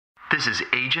This is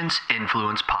Agents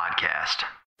Influence Podcast.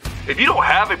 If you don't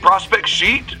have a prospect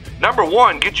sheet, number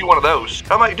one, get you one of those.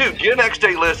 I'm like, dude, get an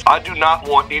X-Date list. I do not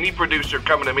want any producer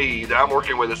coming to me that I'm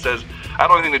working with that says, I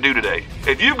don't have anything to do today.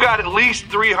 If you've got at least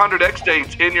 300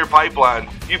 X-Dates in your pipeline,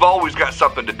 you've always got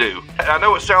something to do. I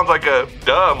know it sounds like a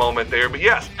duh moment there, but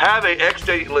yes, have a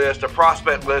X-Date list, a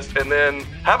prospect list, and then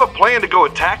have a plan to go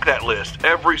attack that list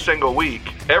every single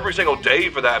week, every single day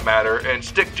for that matter, and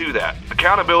stick to that.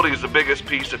 Accountability is the biggest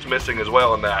piece that's missing as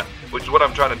well in that, which is what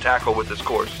I'm trying to tackle with this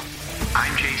course.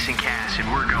 I'm Jason Cass,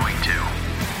 and we're going to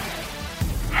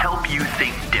help you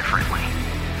think differently,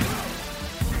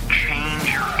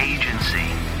 change your agency,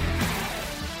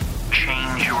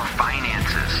 change your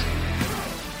finances,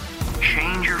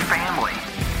 change your family,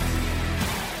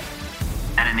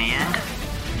 and in the end,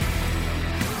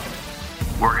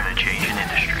 we're going to change an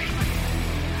industry.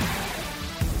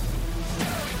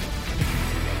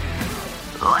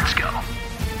 Let's go.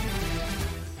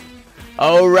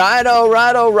 All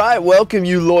right. Welcome,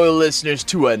 you loyal listeners,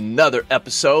 to another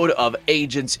episode of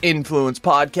Agents Influence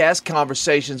Podcast.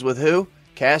 Conversations with who?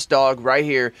 Cass Dog right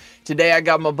here. Today I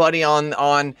got my buddy on.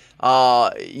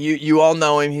 You all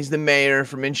know him. He's the mayor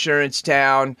from Insurance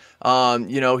Town.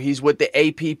 He's with the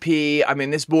APP. I mean,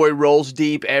 this boy rolls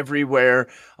deep everywhere.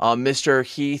 Mr.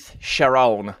 Heath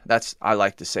Sharon. I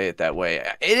like to say it that way.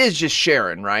 It is just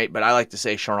Sharon, right? But I like to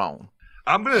say Sharon.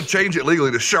 I'm going to change it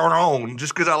legally to Sharon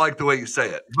just because I like the way you say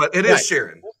it. But it is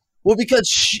Sharon. Well,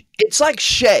 because it's like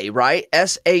Shay, right?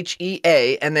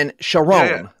 S-H-E-A, and then Sharon.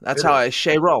 Yeah, That's how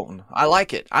Sharon. I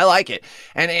like it.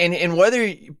 And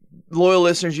whether loyal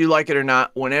listeners, you like it or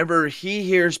not, whenever he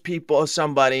hears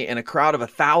somebody in a crowd of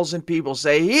 1,000 people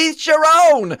say, he's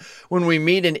Sharon, when we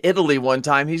meet in Italy one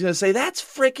time, he's going to say, that's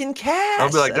freaking Cass. I'll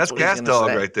be like, that's Cass Dog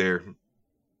right there.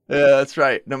 Yeah, that's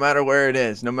right. No matter where it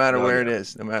is.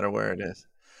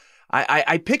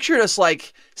 I pictured us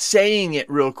like saying it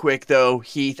real quick though,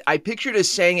 Heath. I pictured us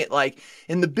saying it like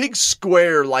in the big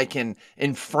square, like in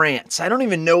France. I don't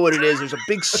even know what it is. There's a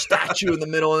big statue in the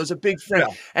middle and there's a big friend.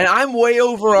 Yeah. And I'm way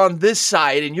over on this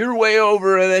side and you're way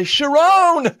over and then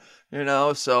Sharon,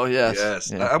 so yes.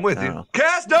 Yes, yeah, I'm with you.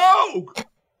 Cass Dog!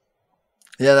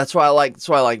 Yeah, that's why I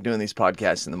like doing these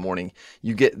podcasts in the morning.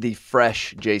 You get the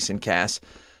fresh Jason Cass.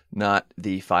 Not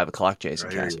the 5 o'clock Jason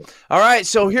Cass. All right,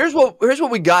 so here's what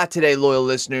we got today, loyal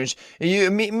listeners. Me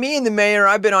and the mayor,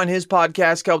 I've been on his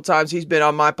podcast a couple times. He's been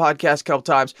on my podcast a couple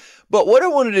times. But what I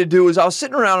wanted to do is I was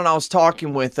sitting around and I was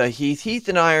talking with Heath. Heath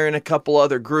and I are in a couple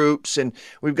other groups, and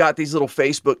we've got these little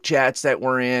Facebook chats that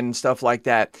we're in and stuff like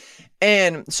that.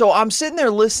 And so I'm sitting there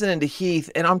listening to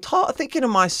Heath, and I'm thinking to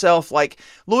myself, like,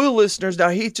 loyal listeners, now,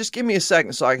 Heath, just give me a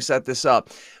second so I can set this up.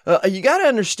 You got to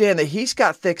understand that he's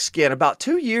got thick skin. About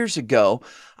 2 years ago,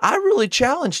 I really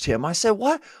challenged him. I said,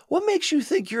 what makes you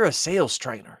think you're a sales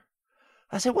trainer?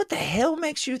 I said, what the hell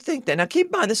makes you think that? Now, keep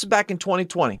in mind, this is back in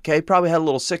 2020, okay? Probably had a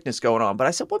little sickness going on. But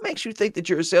I said, what makes you think that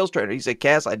you're a sales trainer? He said,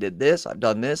 Cass, I did this, I've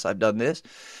done this.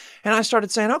 And I started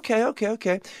saying,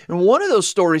 okay. And one of those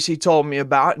stories he told me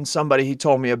about and somebody he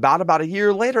told me about a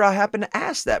year later, I happened to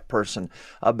ask that person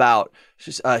about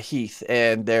Heath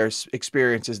and their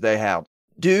experiences they have.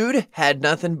 Dude had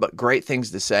nothing but great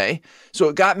things to say. So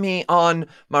it got me on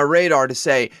my radar to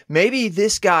say, maybe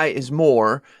this guy is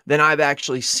more than I've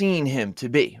actually seen him to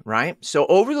be, right? So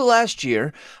over the last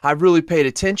year, I've really paid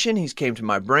attention. He's came to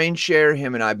my brain share.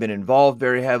 Him and I have been involved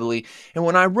very heavily. And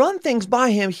when I run things by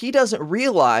him, he doesn't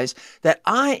realize that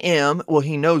I am, well,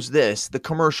 he knows this, the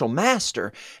commercial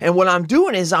master. And what I'm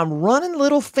doing is I'm running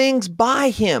little things by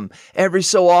him every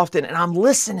so often, and I'm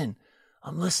listening.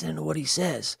 I'm listening to what he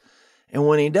says. And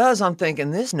when he does, I'm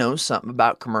thinking, this knows something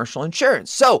about commercial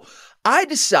insurance. So I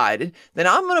decided that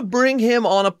I'm going to bring him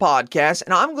on a podcast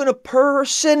and I'm going to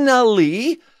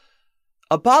personally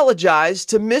apologize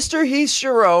to Mr. Heath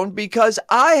Sharon because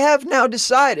I have now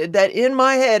decided that in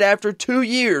my head, after 2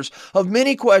 years of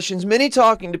many questions, many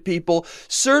talking to people,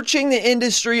 searching the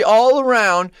industry all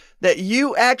around, that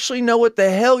you actually know what the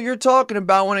hell you're talking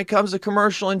about when it comes to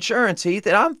commercial insurance, Heath.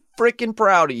 And I'm freaking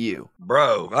proud of you.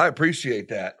 Bro, I appreciate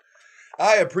that.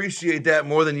 I appreciate that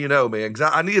more than you know, man, because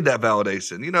I needed that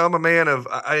validation. I'm a man of,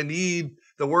 I need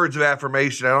the words of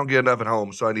affirmation. I don't get enough at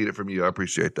home, so I need it from you. I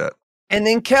appreciate that. And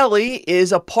then Kelly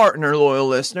is a partner, loyal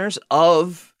listeners,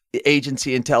 of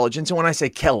Agency Intelligence. And when I say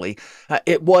Kelly,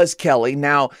 it was Kelly.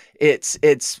 Now it's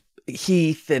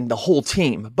Heath and the whole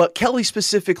team. But Kelly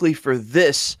specifically for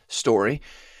this story,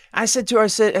 I said to her, I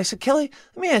said, Kelly,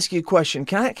 let me ask you a question.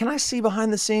 Can I see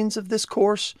behind the scenes of this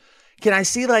course? Can I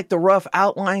see like the rough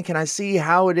outline? Can I see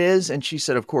how it is? And she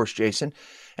said, of course, Jason.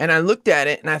 And I looked at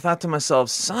it and I thought to myself,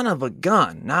 son of a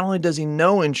gun. Not only does he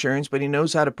know insurance, but he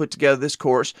knows how to put together this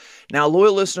course. Now,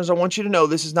 loyal listeners, I want you to know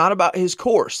this is not about his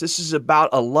course. This is about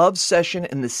a love session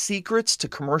and the secrets to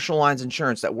commercial lines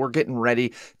insurance that we're getting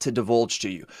ready to divulge to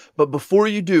you. But before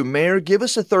you do, Mayor, give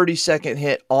us a 30-second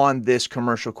hit on this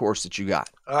commercial course that you got.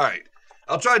 All right.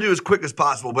 I'll try to do as quick as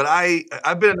possible, but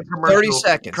I've been in the 30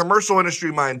 seconds. commercial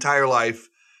industry my entire life,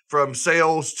 from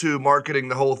sales to marketing,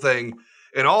 the whole thing.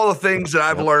 And all the things that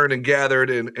I've learned and gathered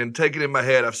and taken in my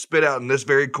head, I've spit out in this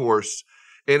very course.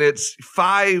 And it's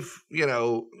 5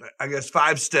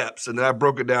 steps. And then I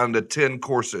broke it down into 10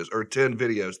 courses or 10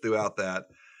 videos throughout that.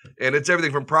 And it's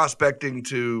everything from prospecting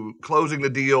to closing the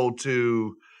deal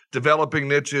to developing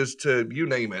niches to you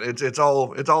name it. It's all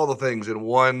the things in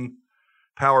one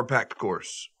power-packed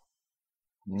course.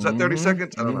 Is that 30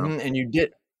 seconds? I don't know. And you did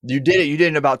it. You did it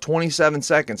in about 27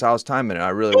 seconds. I was timing it. I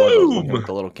really was. I was looking at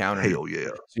the little counter. Hell yeah.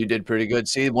 So you did pretty good.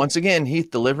 See, once again,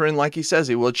 Heath delivering like he says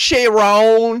he will.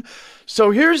 Sharon. So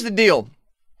here's the deal.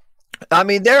 I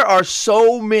mean, there are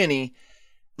so many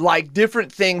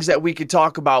different things that we could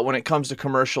talk about when it comes to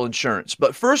commercial insurance.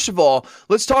 But first of all,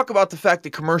 let's talk about the fact that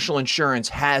commercial insurance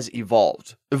has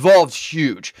evolved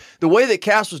huge. The way that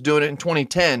Cass was doing it in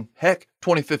 2010,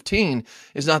 2015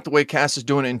 is not the way Cass is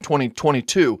doing it in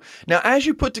 2022. Now, as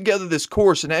you put together this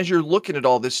course and as you're looking at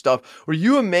all this stuff, were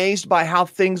you amazed by how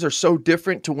things are so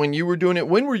different to when you were doing it?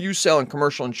 When were you selling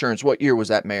commercial insurance? What year was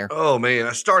that, Mayor? Oh, man.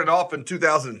 I started off in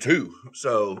 2002.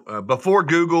 So before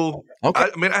Google,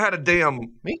 okay. I had a damn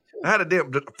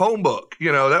phone book.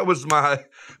 That was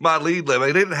my lead level.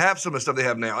 They didn't have some of the stuff they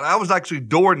have now. And I was actually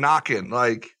door knocking,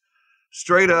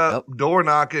 straight up door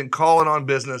knocking, calling on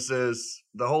businesses,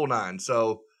 the whole nine.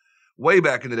 So way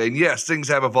back in the day, and yes, things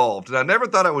have evolved. And I never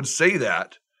thought I would say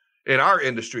that in our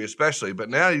industry, especially, but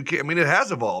now you can't, it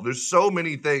has evolved. There's so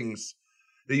many things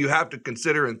that you have to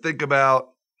consider and think about,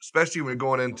 especially when you're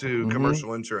going into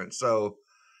commercial insurance. So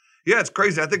yeah, it's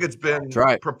crazy. I think it's been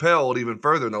propelled even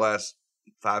further in the last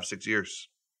 5-6 years.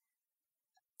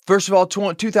 First of all,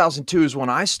 2002 is when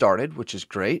I started, which is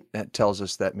great. That tells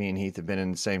us that me and Heath have been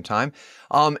in the same time.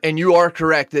 And you are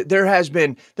correct that there has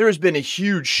been a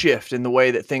huge shift in the way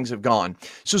that things have gone.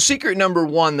 So secret number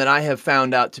one that I have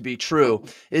found out to be true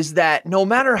is that no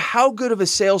matter how good of a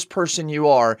salesperson you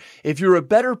are, if you're a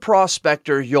better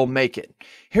prospector, you'll make it.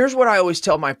 Here's what I always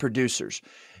tell my producers.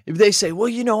 If they say,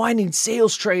 well, I need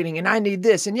sales training and I need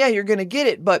this, and yeah, you're going to get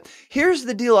it. But here's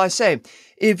the deal I say.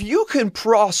 If you can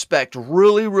prospect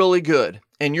really, really good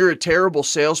and you're a terrible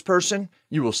salesperson,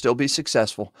 you will still be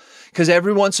successful. Because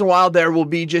every once in a while, there will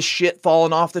be just shit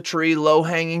falling off the tree,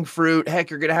 low-hanging fruit.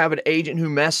 Heck, you're going to have an agent who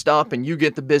messed up and you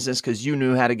get the business because you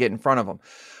knew how to get in front of them.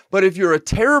 But if you're a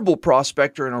terrible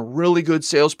prospector and a really good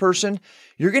salesperson,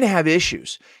 you're going to have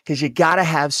issues because you got to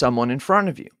have someone in front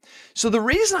of you. So the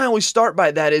reason I always start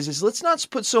by that is let's not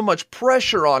put so much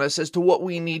pressure on us as to what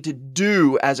we need to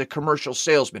do as a commercial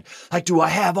salesman. Like, do I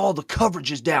have all the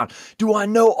coverages down? Do I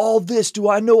know all this? Do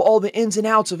I know all the ins and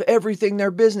outs of everything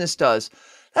their business does?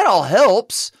 That all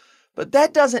helps. But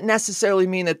that doesn't necessarily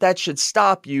mean that should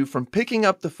stop you from picking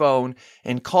up the phone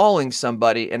and calling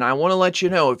somebody. And I want to let you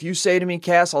know, if you say to me,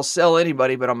 Cass, I'll sell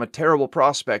anybody, but I'm a terrible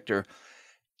prospector,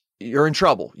 you're in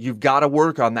trouble. You've got to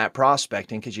work on that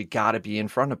prospecting because you got to be in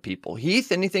front of people. Heath,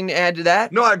 anything to add to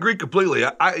that? No, I agree completely.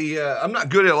 I'm not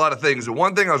good at a lot of things. The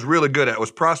one thing I was really good at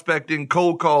was prospecting,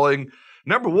 cold calling.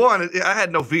 Number one, I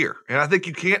had no fear. And I think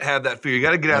you can't have that fear. You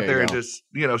got to get out there and just,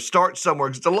 start somewhere.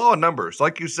 It's the law of numbers.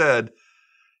 Like you said,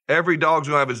 every dog's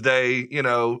going to have his day,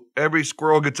 every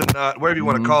squirrel gets a nut, whatever you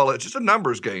want to call it. It's just a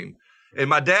numbers game. And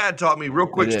my dad taught me, real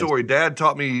quick story, Dad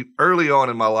taught me early on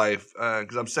in my life,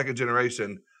 because I'm second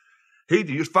generation, you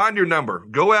just find your number.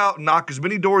 Go out and knock as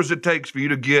many doors as it takes for you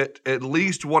to get at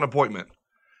least one appointment.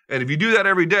 And if you do that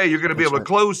every day, you're going to be able to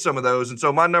close some of those. And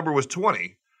so my number was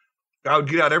 20. I would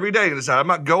get out every day and decide, I'm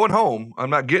not going home. I'm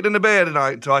not getting into bed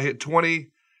tonight until I hit 20.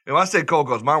 And when I say cold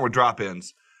calls, mine were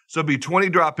drop-ins. So it'd be 20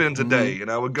 drop-ins a day.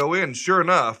 And I would go in, sure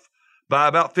enough, by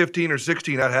about 15 or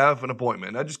 16, I'd have an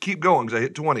appointment. I'd just keep going because I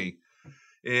hit 20.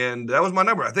 And that was my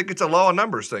number. I think it's a law of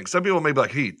numbers thing. Some people may be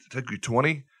like, Heath, it took you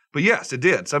 20? But yes, it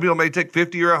did. Some people may take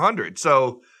 50 or 100.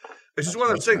 So it's just one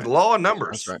of those things, law of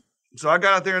numbers. That's right. So I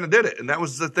got out there and I did it. And that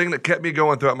was the thing that kept me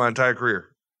going throughout my entire career.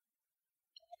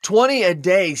 20 a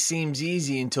day seems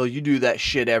easy until you do that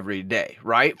shit every day,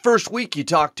 right? First week, you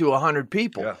talk to 100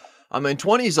 people. Yeah.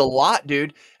 20 is a lot,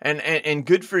 dude, and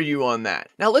good for you on that.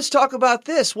 Now, let's talk about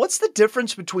this. What's the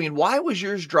difference between, why was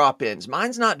yours drop-ins?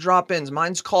 Mine's not drop-ins,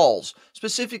 mine's calls,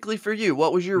 specifically for you.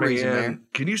 What was your reason, man?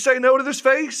 Can you say no to this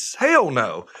face? Hell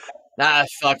no.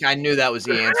 Fuck, I knew that was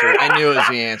the answer. I knew it was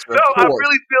the answer. No, I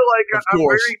really feel like I'm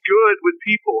course. very good with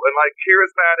people and like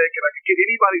charismatic, and I can get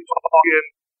anybody talking.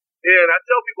 And I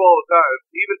tell people all the time,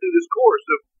 even through this course,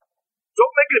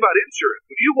 don't make it about insurance.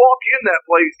 When you walk in that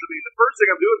place, I mean, the first thing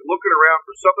I'm doing is looking around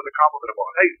for something to compliment them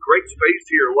on. Hey, great space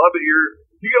here. Love it here.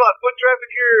 You get a lot of foot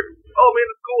traffic here. Oh, man,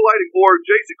 it's cool lighting. Or,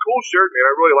 Jason, cool shirt, man.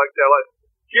 I really like that. Like,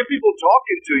 get people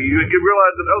talking to you and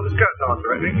realize that, oh, this guy's not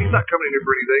threatening. He's not coming in here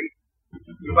for anything.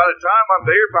 And by the time I'm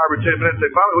there 5 or 10 minutes,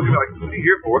 they finally look at me like, what are you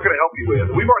here for? What can I help you with?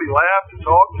 We've already laughed and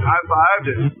talked and high-fived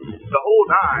and the whole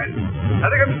nine. I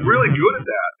think I'm really good at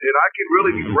that. And I can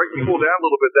really break people down a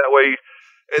little bit that way.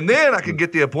 And then I can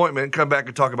get the appointment and come back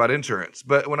and talk about insurance.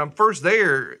 But when I'm first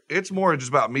there, it's more just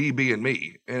about me being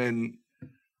me. And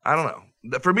I don't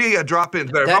know. For me, a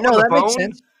drop-in's better. If I'm on the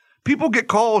phone, people get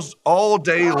calls all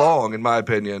day long, in my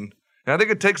opinion. And I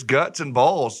think it takes guts and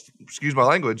balls, excuse my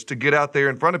language, to get out there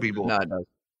in front of people. No, it does.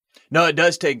 No, it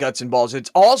does take guts and balls.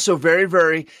 It's also very,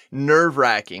 very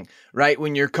nerve-wracking, right,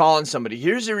 when you're calling somebody.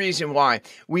 Here's the reason why.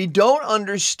 We don't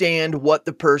understand what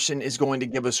the person is going to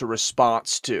give us a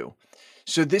response to.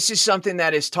 So this is something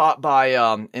that is taught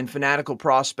by in fanatical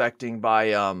prospecting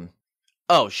by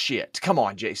oh shit. Come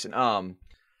on, Jason.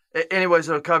 Anyways,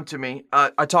 it'll come to me.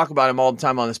 I talk about him all the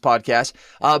time on this podcast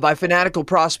by fanatical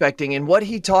prospecting. And what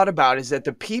he taught about is that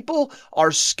the people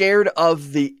are scared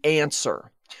of the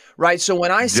answer, right? So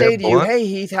when I say to you, hey,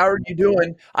 Heath, how are you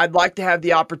doing? I'd like to have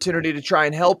the opportunity to try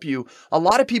and help you. A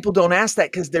lot of people don't ask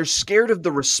that because they're scared of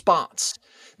the response.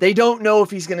 They don't know if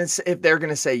they're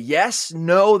gonna say yes,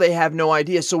 no, they have no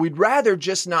idea. So we'd rather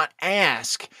just not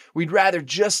ask. We'd rather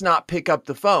just not pick up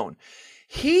the phone.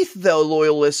 Heath, though,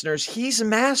 loyal listeners, he's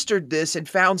mastered this and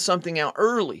found something out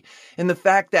early. And the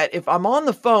fact that if I'm on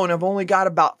the phone, I've only got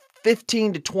about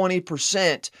 15 to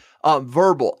 20%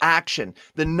 verbal action.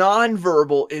 The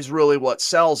nonverbal is really what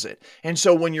sells it. And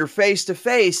so when you're face to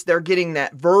face, they're getting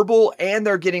that verbal and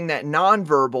they're getting that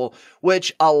nonverbal,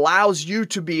 which allows you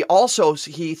to be also,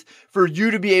 Heath, for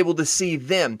you to be able to see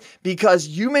them, because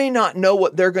you may not know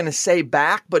what they're going to say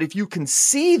back, but if you can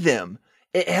see them,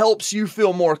 it helps you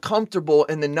feel more comfortable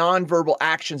in the nonverbal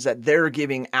actions that they're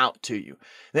giving out to you.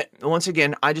 Once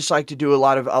again, I just like to do a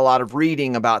lot of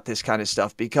reading about this kind of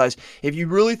stuff, because if you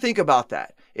really think about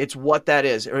that, it's what that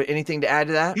is. Or anything to add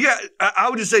to that? Yeah, I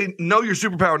would just say, know your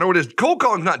superpower, know what it is. Cold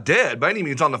calling's not dead by any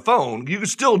means on the phone. You can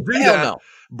still do that. No.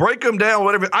 Break them down,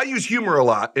 whatever. I use humor a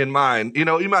lot in mine. You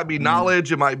know, it might be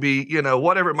knowledge, it might be, you know,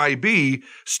 whatever it might be.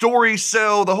 Story,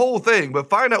 sell, the whole thing. But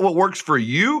find out what works for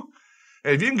you.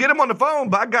 And if you can get them on the phone,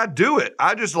 by God, do it.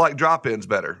 I just like drop-ins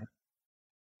better.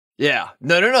 Yeah.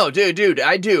 No, dude,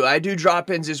 I do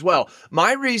drop-ins as well.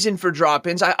 My reason for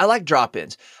drop-ins, I like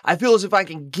drop-ins. I feel as if I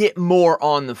can get more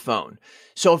on the phone.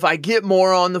 So if I get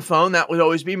more on the phone, that would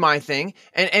always be my thing.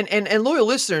 And loyal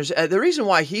listeners, the reason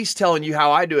why he's telling you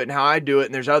how I do it and how I do it,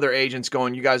 and there's other agents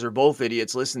going, you guys are both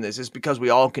idiots, listen to this, is because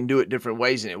we all can do it different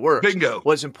ways and it works. Bingo.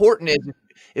 What's important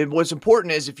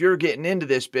is if you're getting into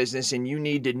this business and you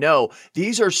need to know,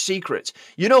 these are secrets.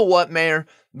 You know what, Mayor?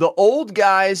 The old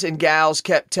guys and gals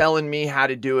kept telling me how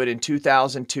to do it in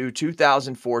 2002,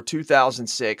 2004,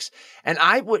 2006. And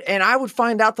I would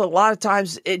find out that a lot of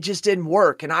times it just didn't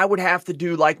work. And I would have to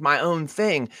do like my own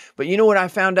thing. But you know what I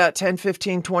found out 10,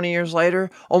 15, 20 years later?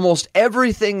 Almost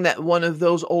everything that one of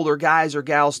those older guys or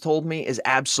gals told me is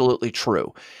absolutely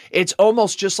true. It's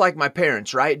almost just like my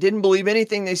parents, right? Didn't believe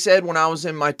anything they said when I was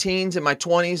in my teens and my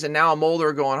 20s. And now I'm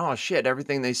older going, oh shit,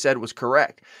 everything they said was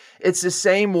correct. It's the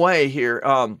same way here.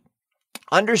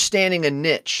 Understanding a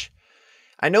niche.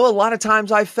 I know a lot of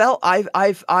times I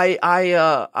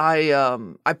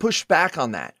pushed back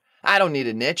on that. I don't need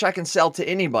a niche. I can sell to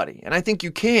anybody. And I think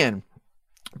you can.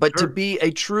 But to be a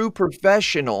true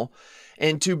professional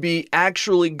and to be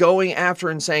actually going after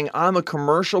and saying, I'm a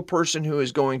commercial person who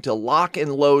is going to lock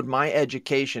and load my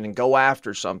education and go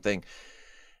after something.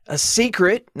 A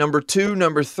secret, number 2,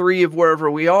 number 3 of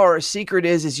wherever we are, a secret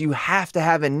is you have to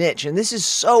have a niche. And this is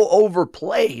so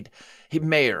overplayed,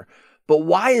 Mayor. But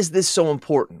why is this so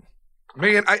important?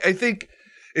 Man, I think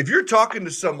if you're talking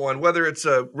to someone, whether it's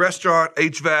a restaurant,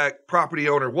 HVAC, property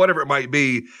owner, whatever it might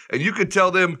be, and you could tell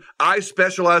them, I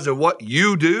specialize in what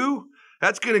you do,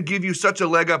 that's going to give you such a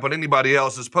leg up on anybody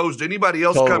else, as opposed to anybody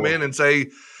else come in and say,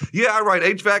 yeah, I write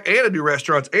HVAC and I do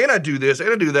restaurants and I do this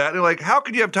and I do that. And they're like, how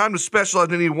could you have time to specialize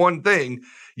in any one thing?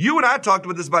 You and I talked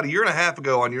about this about 1.5 years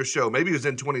ago on your show. Maybe it was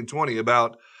in 2020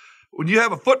 about when you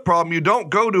have a foot problem, you don't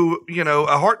go to,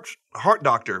 a heart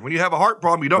doctor. When you have a heart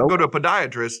problem, you don't go to a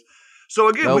podiatrist. So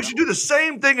again, we should do the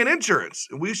same thing in insurance.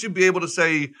 We should be able to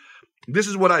say, this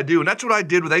is what I do. And that's what I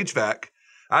did with HVAC.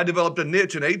 I developed a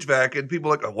niche in HVAC, and people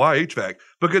are like, oh, why HVAC?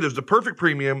 Because it was the perfect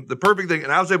premium, the perfect thing.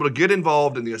 And I was able to get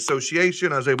involved in the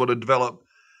association. I was able to develop,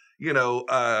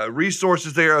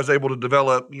 resources there. I was able to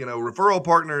develop, referral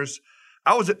partners.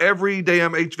 I was at every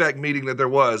damn HVAC meeting that there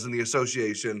was in the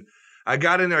association. I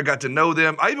got in there. I got to know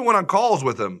them. I even went on calls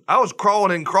with them. I was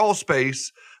crawling in crawl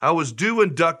space. I was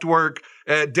doing duct work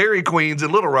at Dairy Queens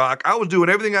in Little Rock. I was doing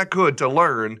everything I could to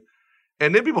learn.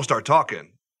 And then people start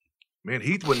talking. Man,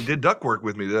 Heath went and did duct work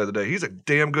with me the other day. He's a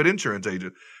damn good insurance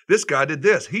agent. This guy did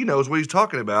this. He knows what he's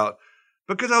talking about.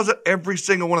 Because I was at every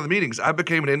single one of the meetings, I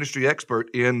became an industry expert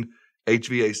in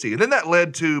HVAC. And then that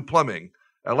led to plumbing,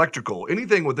 electrical,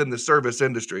 anything within the service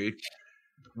industry.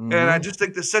 Mm-hmm. And I just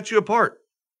think this sets you apart.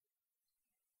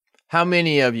 How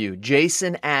many of you?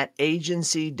 Jason at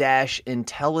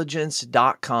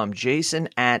agency-intelligence.com. Jason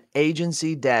at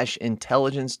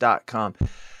agency-intelligence.com.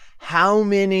 How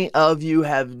many of you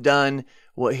have done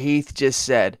what Heath just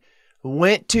said?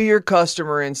 Went to your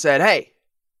customer and said, hey,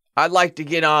 I'd like to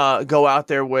go out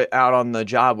there out on the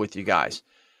job with you guys.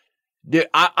 Dude,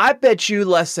 I bet you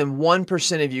less than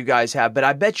 1% of you guys have, but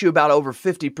I bet you about over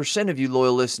 50% of you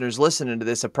loyal listeners listening to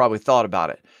this have probably thought about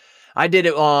it. I did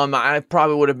it. I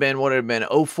probably would have been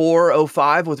 04,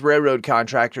 05 with railroad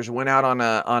contractors. Went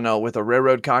out with a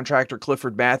railroad contractor,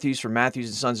 Clifford Matthews from Matthews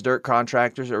and Sons Dirt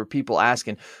Contractors. There were people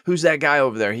asking, "Who's that guy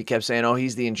over there?" He kept saying, "Oh,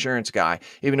 he's the insurance guy."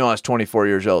 Even though I was 24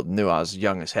 years old, knew I was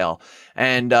young as hell.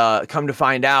 And come to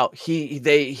find out, he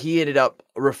ended up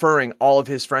referring all of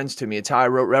his friends to me. It's how I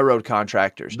wrote Railroad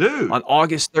Contractors. Dude. On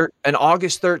August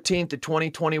 13th of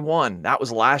 2021, that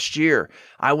was last year,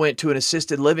 I went to an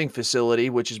assisted living facility,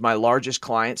 which is my largest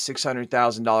client,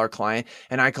 $600,000 client.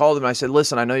 And I called them. I said,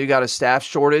 listen, I know you got a staff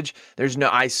shortage.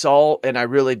 I saw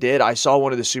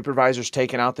one of the supervisors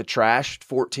taking out the trash,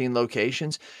 14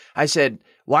 locations. I said,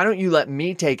 why don't you let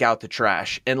me take out the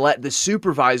trash and let the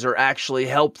supervisor actually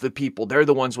help the people? They're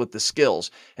the ones with the skills.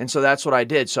 And so that's what I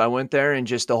did. So I went there and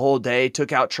just the whole day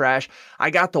took out trash.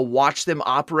 I got to watch them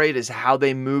operate as how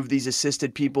they move these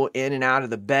assisted people in and out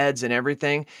of the beds and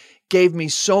everything. Gave me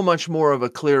so much more of a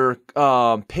clearer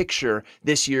picture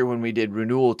this year when we did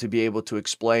renewal to be able to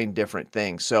explain different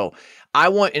things. So I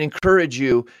want to encourage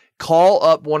you, call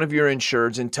up one of your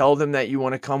insureds and tell them that you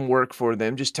want to come work for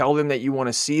them. Just tell them that you want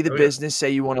to see the business,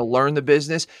 say you want to learn the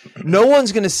business. No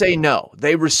one's going to say no.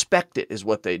 They respect it is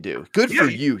what they do. Good for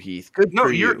you, Heath. Good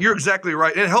for you. You're exactly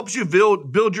right. And it helps you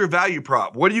build your value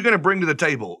prop. What are you going to bring to the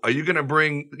table? Are you going to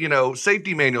bring,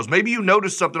 safety manuals? Maybe you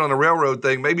noticed something on the railroad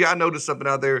thing. Maybe I noticed something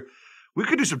out there. We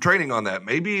could do some training on that.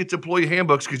 Maybe it's employee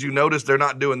handbooks because you notice they're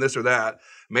not doing this or that.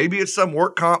 Maybe it's some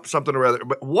work comp, something or other.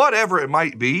 But whatever it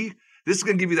might be, this is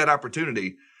going to give you that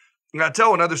opportunity. And I'll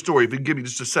tell another story if you can give me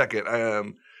just a second.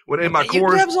 When in my course, you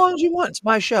can have as long as you want. It's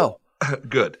my show.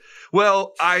 Good.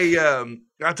 Well, I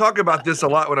talk about this a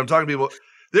lot when I'm talking to people.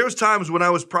 There was times when I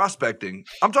was prospecting.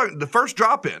 I'm talking the first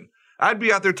drop in. I'd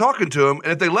be out there talking to them,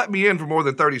 and if they let me in for more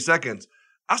than 30 seconds,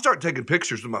 I start taking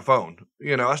pictures with my phone.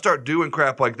 I start doing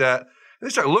crap like that. And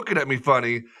they start looking at me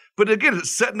funny. But again,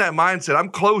 it's setting that mindset. I'm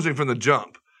closing from the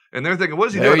jump. And they're thinking, what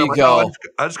is he doing? There you go.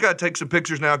 I just got to take some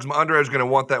pictures now because my underwriter's going to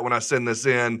want that when I send this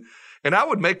in. And I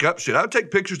would make up shit. I would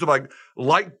take pictures of like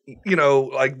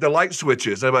the light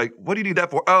switches. I'm like, what do you need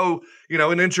that for? Oh,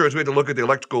 in insurance, we had to look at the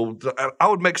electrical. I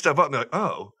would make stuff up and be like,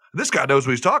 oh, this guy knows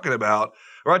what he's talking about.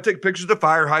 Or I'd take pictures of the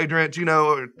fire hydrants,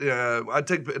 I'd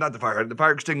take, not the fire hydrant, the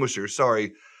fire extinguishers,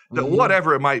 sorry.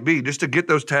 Whatever it might be, just to get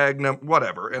those tag numbers,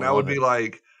 whatever. And I would be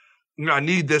like, I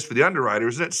need this for the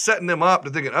underwriters. And it's setting them up to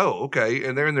thinking, oh, okay.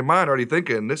 And they're in their mind already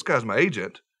thinking, this guy's my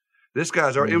agent. This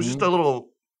guy's it was just a little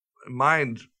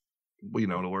mind, you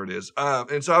know what the word is.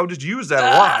 And so I would just use that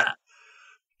a lot.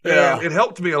 Yeah. And it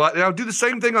helped me a lot. And I would do the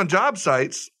same thing on job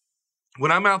sites.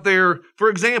 When I'm out there, for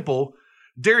example,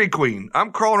 Dairy Queen,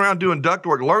 I'm crawling around doing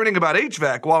ductwork, learning about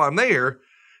HVAC while I'm there.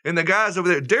 And the guys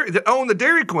over there that own the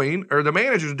Dairy Queen or the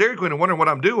managers of Dairy Queen are wondering what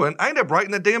I'm doing. I end up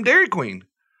writing that damn Dairy Queen.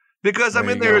 Because I'm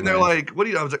in there and they're like, what do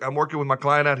you, I was like, I'm working with my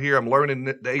client out here. I'm learning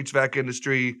the HVAC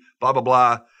industry, blah, blah,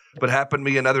 blah. But happened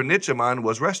to be another niche of mine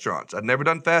was restaurants. I'd never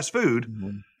done fast food.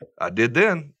 Mm-hmm. I did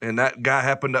then. And that guy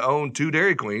happened to own 2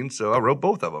 Dairy Queens. So I wrote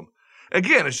both of them.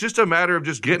 Again, it's just a matter of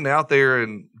just getting out there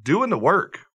and doing the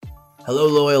work. Hello,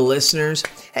 loyal listeners.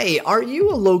 Hey, are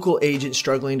you a local agent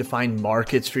struggling to find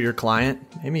markets for your client?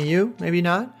 Maybe you, maybe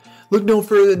not. Look no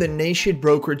further than Nation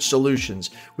Brokerage Solutions.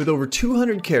 With over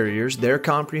 200 carriers, their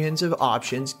comprehensive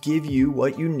options give you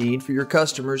what you need for your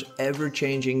customers'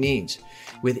 ever-changing needs.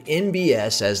 With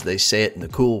NBS, as they say it in the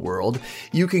cool world,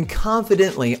 you can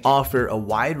confidently offer a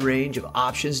wide range of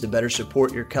options to better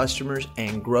support your customers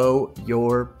and grow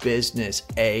your business,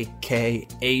 aka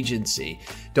agency.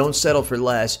 Don't settle for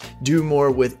less. Do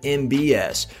more with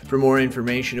NBS. For more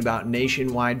information about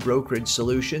nationwide brokerage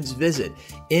solutions, visit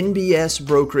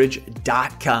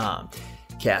nbsbrokerage.com.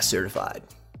 CAS certified.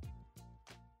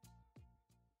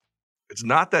 It's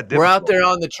not that difficult. We're out there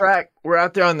on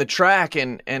the track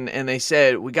and they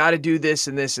said, we got to do this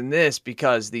and this and this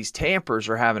because these tampers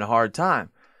are having a hard time.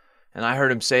 And I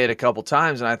heard him say it a couple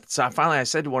times. And finally I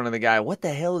said to one of the guys, what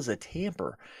the hell is a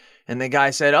tamper? And the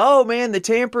guy said, oh man, the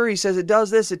tamper, he says it does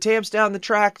this, it tamps down the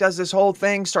track, does this whole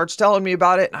thing, starts telling me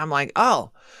about it. And I'm like,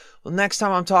 oh, well, next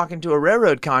time I'm talking to a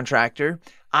railroad contractor,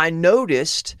 I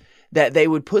noticed that they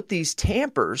would put these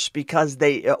tampers because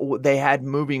they had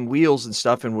moving wheels and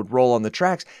stuff and would roll on the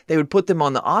tracks. They would put them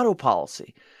on the auto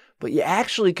policy, but you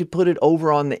actually could put it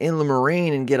over on the inland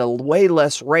marine and get a way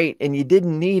less rate, and you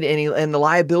didn't need any, and the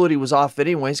liability was off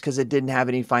anyways because it didn't have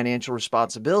any financial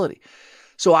responsibility.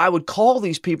 So I would call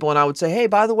these people and I would say, hey,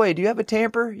 by the way, do you have a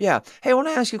tamper? Yeah. Hey, I want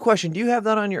to ask you a question. Do you have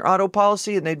that on your auto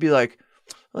policy? And they'd be like,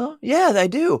 well, yeah, they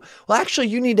do. Well, actually,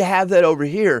 you need to have that over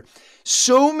here.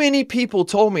 So many people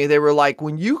told me, they were like,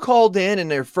 when you called in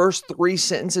and their first 3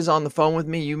 sentences on the phone with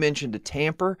me, you mentioned a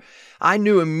tamper. I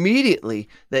knew immediately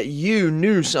that you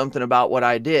knew something about what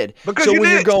I did. Because so you're when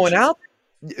niched. you're going out,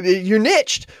 you're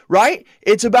niched, right?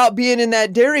 It's about being in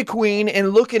that Dairy Queen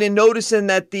and looking and noticing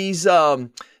that these guys,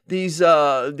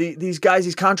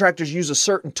 these contractors use a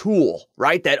certain tool,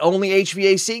 right? That only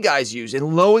HVAC guys use,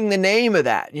 and knowing the name of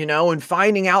that, and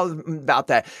finding out about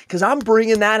that. Cause I'm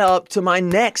bringing that up to my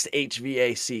next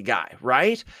HVAC guy,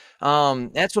 right?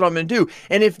 That's what I'm going to do.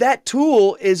 And if that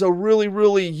tool is a really,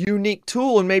 really unique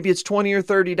tool and maybe it's $20 or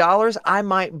 $30, I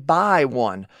might buy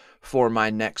one for my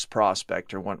next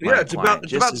prospect or one. Yeah, it's about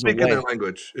speaking their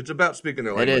language. It's about speaking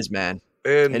their language. It is, man.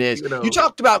 And it is. You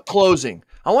talked about closing.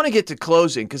 I want to get to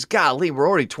closing because, golly, we're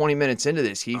already 20 minutes into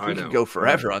this, Heath. We could go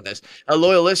forever on this.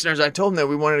 Loyal listeners, I told them that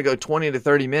we wanted to go 20 to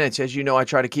 30 minutes. As you know, I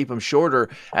try to keep them shorter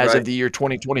as of the year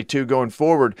 2022 going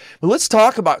forward. But let's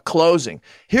talk about closing.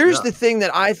 Here's the thing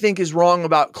that I think is wrong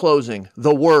about closing,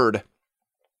 the word.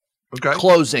 Okay.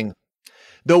 Closing.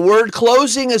 The word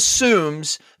closing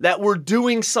assumes that we're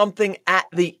doing something at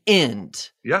the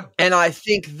end. Yeah. And I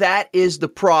think that is the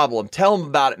problem. Tell them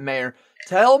about it, Mayor.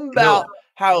 Tell them about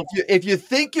how if you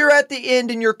think you're at the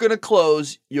end and you're going to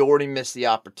close, you already missed the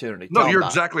opportunity. No, you're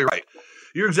exactly right.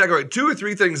 You're exactly right. 2 or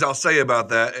 3 things I'll say about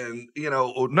that. And,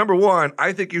 number one,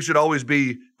 I think you should always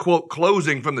be, quote,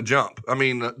 closing from the jump. I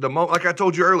mean, like I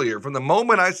told you earlier, from the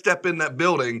moment I step in that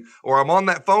building or I'm on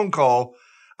that phone call,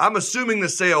 I'm assuming the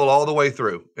sale all the way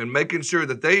through and making sure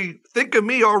that they think of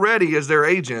me already as their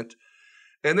agent.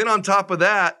 And then on top of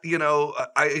that,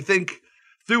 I think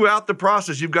throughout the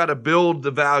process, you've got to build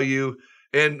the value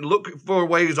and look for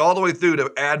ways all the way through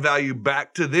to add value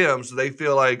back to them so they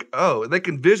feel like, oh, they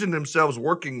can vision themselves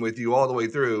working with you all the way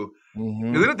through. Mm-hmm.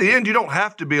 And then at the end, you don't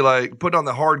have to be like put on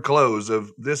the hard close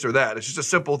of this or that. It's just a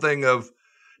simple thing of,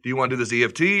 do you want to do this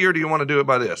EFT or do you want to do it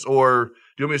by this? Or do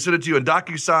you want me to send it to you in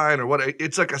DocuSign or what?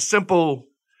 It's like a simple,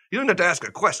 you don't have to ask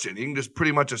a question. You can just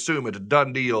pretty much assume it's a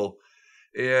done deal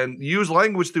and use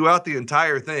language throughout the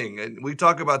entire thing. And we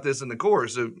talk about this in the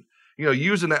course of,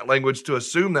 using that language to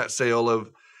assume that sale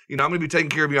of, I'm going to be taking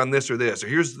care of you on this or this, or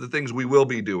here's the things we will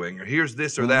be doing, or here's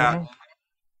this or that.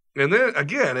 And then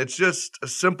again, it's just a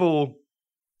simple,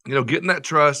 getting that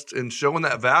trust and showing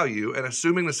that value and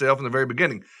assuming the sale from the very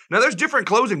beginning. Now there's different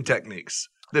closing techniques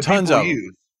that people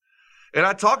use. And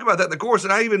I talk about that in the course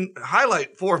and I even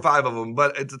highlight 4 or 5 of them.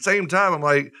 But at the same time, I'm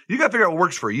like, you got to figure out what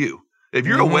works for you. If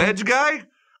you're a wedge guy,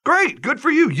 great, good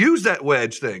for you. Use that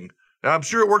wedge thing. And I'm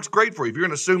sure it works great for you. If you're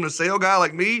an assume the sale guy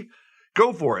like me,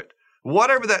 go for it.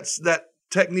 Whatever that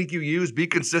technique you use, be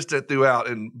consistent throughout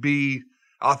and be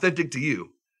authentic to you.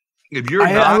 If you're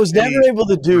I was never able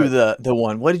to do the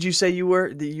one. What did you say you were?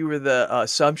 You were the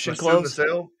assumption close? The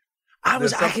sale? I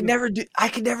could never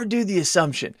do the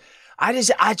assumption.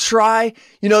 I try,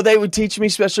 they would teach me,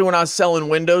 especially when I was selling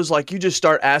windows, like you just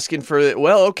start asking for it.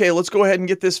 Well, okay, let's go ahead and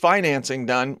get this financing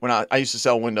done. When I used to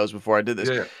sell windows before I did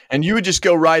this, and you would just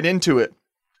go right into it.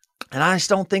 And I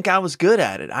just don't think I was good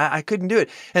at it. I couldn't do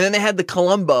it. And then they had the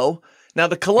Columbo. Now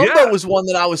the Columbo was one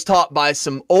that I was taught by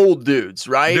some old dudes,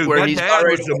 right? Dude, my dad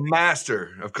was the master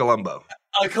of Columbo.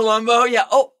 Columbo, yeah.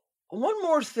 Oh, one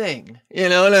more thing. You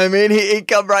know what I mean? He'd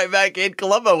come right back in.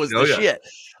 Columbo was the shit.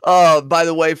 By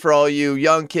the way, for all you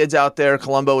young kids out there,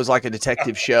 Columbo was like a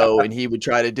detective show, and he would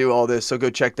try to do all this. So go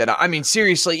check that out. I mean,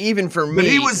 seriously, even for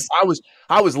me,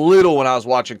 I was little when I was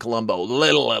watching Columbo,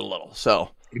 little. So,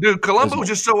 dude, Columbo was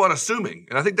just so unassuming,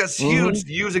 and I think that's huge.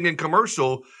 Using in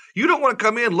commercial, you don't want to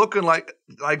come in looking like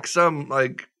some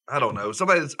like. I don't know.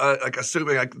 Somebody that's like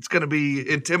assuming like it's going to be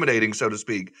intimidating, so to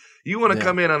speak. You want to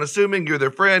come in unassuming. You're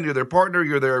their friend. You're their partner.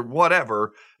 You're their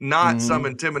whatever. Not some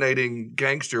intimidating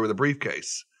gangster with a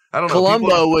briefcase. I don't know.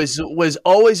 Columbo was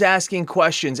always asking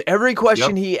questions. Every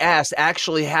question he asked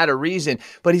actually had a reason,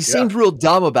 but he seemed real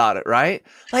dumb about it, right?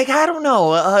 Like, I don't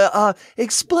know.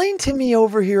 Explain to me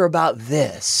over here about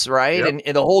this, right?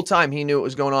 And the whole time he knew what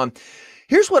was going on.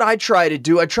 Here's what I try to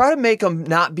do. I try to make him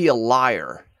not be a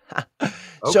liar.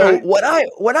 So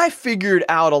what I figured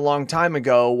out a long time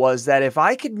ago was that if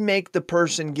I could make the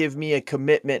person give me a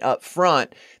commitment up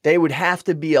front, they would have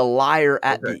to be a liar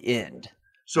at the end.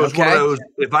 So it's one of those,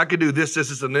 if I could do this,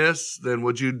 and this, then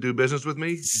would you do business with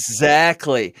me?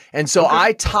 Exactly. And so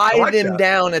I tied them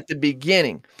down at the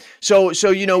beginning. So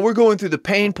we're going through the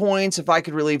pain points. If I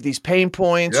could relieve these pain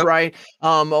points, right?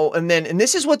 And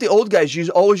this is what the old guys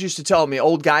always used to tell me,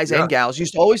 old guys and gals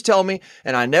used to always tell me,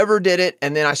 and I never did it.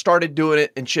 And then I started doing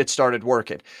it and shit started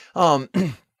working.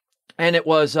 And it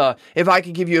was, if I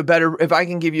can give you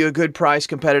a good price,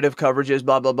 competitive coverages,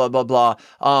 blah, blah, blah, blah,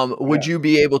 blah. Would you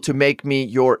be able to make me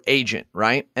your agent?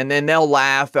 Right. And then they'll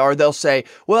laugh or they'll say,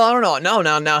 well, I don't know.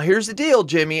 No, now here's the deal,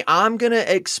 Jimmy. I'm going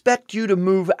to expect you to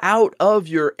move out of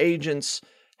your agent's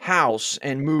house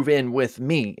and move in with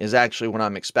me is actually what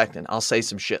I'm expecting. I'll say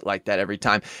some shit like that every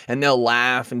time and they'll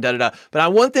laugh and da-da-da. But I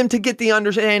want them to get the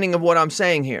understanding of what I'm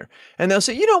saying here. And they'll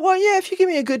say, you know what? Yeah, if you give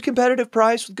me a good competitive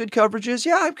price with good coverages,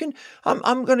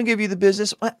 I'm going to give you the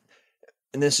business.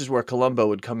 And this is where Columbo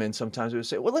would come in sometimes. He would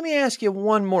say, well, let me ask you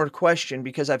one more question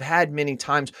because I've had many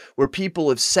times where people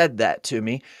have said that to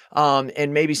me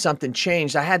and maybe something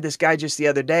changed. I had this guy just the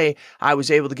other day. I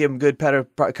was able to give him good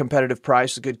competitive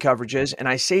price with good coverages and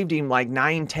I saved him like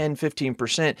 9, 10,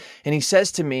 15%. And he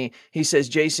says to me,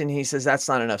 Jason, that's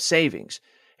not enough savings.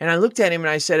 And I looked at him and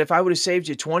I said, if I would have saved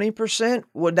you 20%,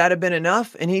 would that have been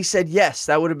enough? And he said, yes,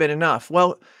 that would have been enough.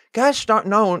 Well, gosh, not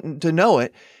known to know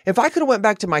it. If I could have went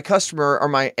back to my customer or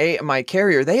my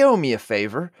carrier, they owe me a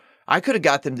favor. I could have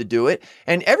got them to do it.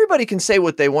 And everybody can say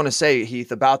what they want to say,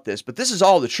 Heath, about this, but this is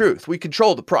all the truth. We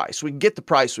control the price. We can get the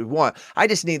price we want. I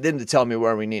just need them to tell me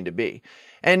where we need to be.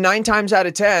 And 9 times out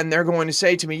of 10, they're going to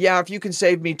say to me, yeah, if you can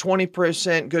save me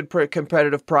 20% good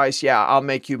competitive price, yeah, I'll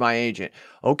make you my agent.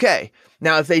 Okay.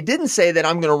 Now, if they didn't say that,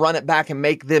 I'm going to run it back and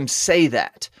make them say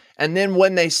that. And then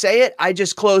when they say it, I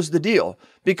just close the deal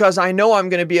because I know I'm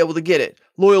going to be able to get it.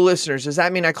 Loyal listeners, does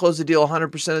that mean I close the deal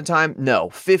 100% of the time? No,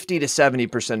 50 to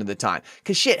 70% of the time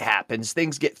because shit happens.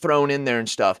 Things get thrown in there and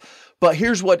stuff. But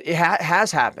here's what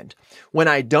has happened. When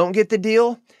I don't get the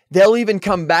deal, they'll even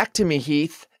come back to me,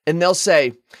 Heath, and they'll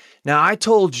say, now, I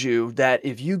told you that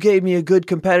if you gave me a good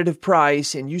competitive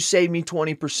price and you saved me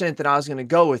 20%, that I was going to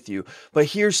go with you. But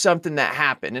here's something that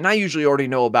happened. And I usually already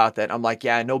know about that. I'm like,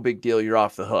 yeah, no big deal. You're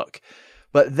off the hook.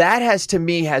 But that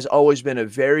has always been a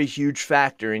very huge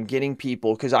factor in getting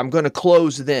people because I'm going to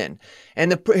close then.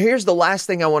 And here's the last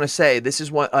thing I want to say. This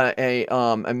is what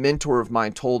a mentor of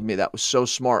mine told me that was so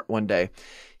smart one day.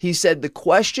 He said, the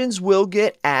questions will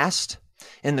get asked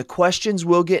and the questions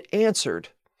will get answered.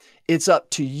 It's up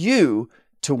to you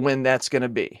to when that's going to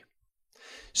be.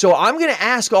 So I'm going to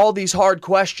ask all these hard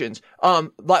questions.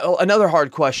 Another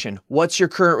hard question. What's your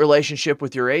current relationship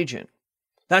with your agent?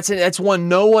 That's one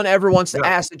no one ever wants to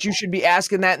ask, that you should be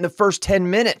asking that in the first 10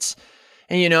 minutes.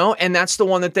 And that's the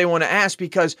one that they want to ask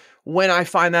because when I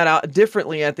find that out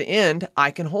differently at the end,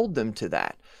 I can hold them to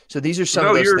that. So these are some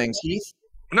of those things, Heath.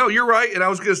 No, you're right. And I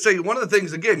was going to say, one of the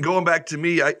things, again, going back to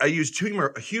me, I use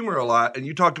humor a lot. And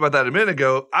you talked about that a minute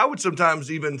ago. I would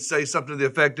sometimes even say something to the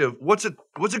effect of, what's it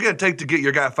going to take to get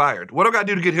your guy fired? What do I got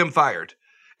to do to get him fired?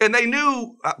 And they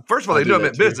knew, first of all, they knew I'm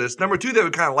in business. Number two, they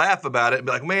would kind of laugh about it and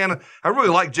be like, man, I really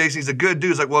like Jason. He's a good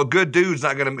dude. It's like, well, a good dude's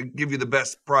not going to give you the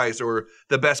best price or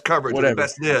the best coverage or the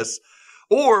best this.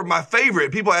 Or my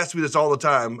favorite, people ask me this all the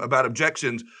time about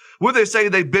objections. Would they say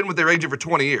they've been with their agent for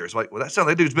 20 years? Like, well, that sounds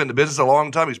like that dude's been in the business a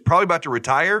long time. He's probably about to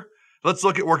retire. Let's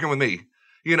look at working with me.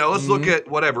 Let's look at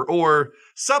whatever. Or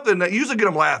something that usually get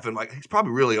them laughing. Like, he's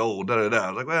probably really old. I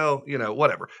was like, well,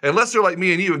 whatever. Unless they're like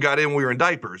me and you and got in when we were in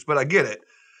diapers. But I get it.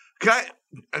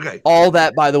 Okay. All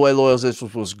that, by the way, Loyals, this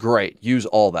was great. Use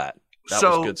all that. That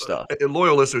was good stuff.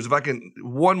 Loyal listeners, if I can,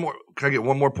 can I get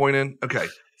one more point in? Okay.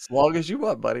 As long as you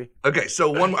want, buddy. Okay,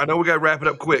 so I know we got to wrap it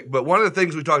up quick, but one of the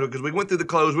things we talked about, because we went through the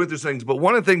close, went through things, but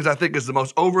one of the things I think is the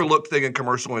most overlooked thing in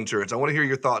commercial insurance, I want to hear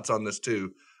your thoughts on this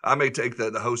too. I may take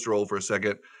the host role for a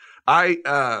second.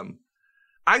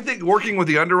 I think working with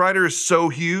the underwriter is so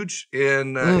huge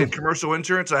in commercial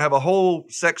insurance. I have a whole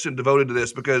section devoted to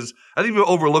this because I think we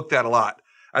overlook that a lot.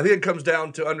 I think it comes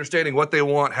down to understanding what they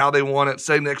want, how they want it,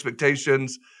 setting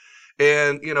expectations,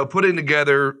 and, putting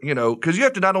together, because you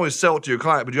have to not only sell it to your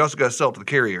client, but you also got to sell it to the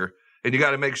carrier, and you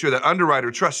got to make sure that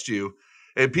underwriter trusts you.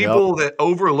 And people that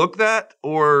overlook that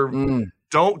or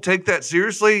don't take that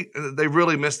seriously, they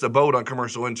really miss the boat on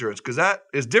commercial insurance because that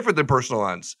is different than personal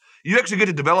lines. You actually get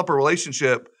to develop a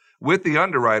relationship with the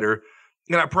underwriter.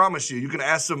 And I promise you, you can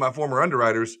ask some of my former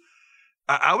underwriters.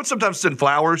 I would sometimes send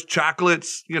flowers,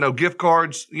 chocolates, gift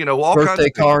cards, all kinds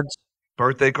of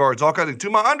birthday cards, all kinds of things to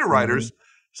my underwriters.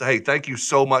 Say, hey, thank you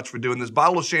so much for doing this.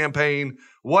 Bottle of champagne,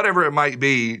 whatever it might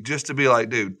be, just to be like,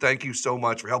 dude, thank you so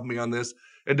much for helping me on this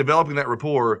and developing that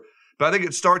rapport. But I think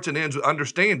it starts and ends with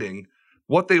understanding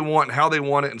what they want, how they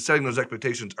want it, and setting those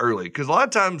expectations early. Because a lot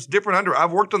of times,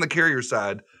 I've worked on the carrier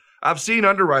side. I've seen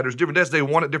underwriters, different desks, they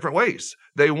want it different ways.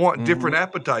 They want different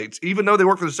appetites. Even though they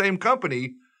work for the same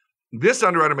company, this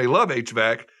underwriter may love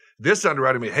HVAC. This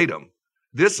underwriter may hate them.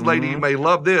 This lady may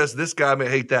love this. This guy may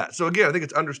hate that. So again, I think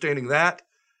it's understanding that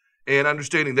and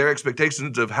understanding their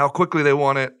expectations of how quickly they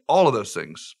want it, all of those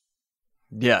things.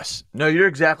 Yes. No, you're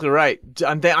exactly right.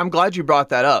 I'm glad you brought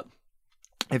that up.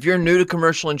 If you're new to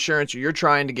commercial insurance or you're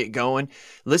trying to get going,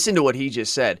 listen to what he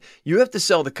just said. You have to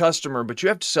sell the customer, but you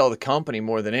have to sell the company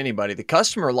more than anybody. The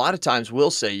customer a lot of times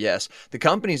will say yes. The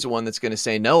company's the one that's going to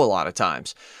say no a lot of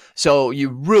times. So you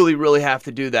really, really have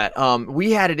to do that.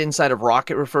 We had it inside of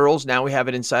Rocket Referrals. Now we have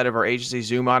it inside of our agency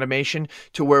Zoom Automation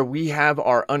to where we have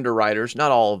our underwriters,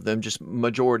 not all of them, just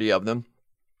majority of them.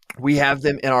 We have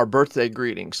them in our birthday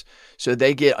greetings. So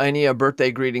they get any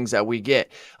birthday greetings that we get.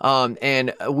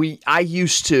 I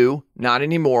used to, not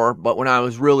anymore, but when I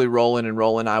was really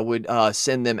rolling, I would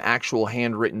send them actual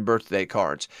handwritten birthday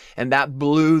cards. And that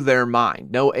blew their mind.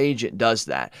 No agent does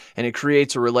that. And it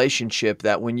creates a relationship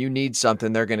that when you need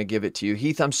something, they're going to give it to you.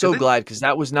 Heath, I'm so glad because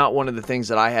that was not one of the things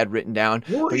that I had written down.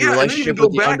 But your relationship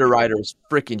with the underwriter is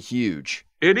freaking huge.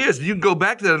 It is. You can go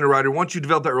back to that underwriter once you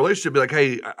develop that relationship. Be like,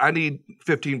 hey, I need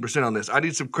 15% on this. I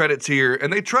need some credits here.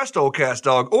 And they trust Old Cast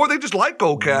Dog, or they just like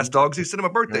Old Cast Dogs. He sent him a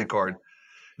birthday card.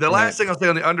 The last thing I'll say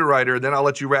on the underwriter, then I'll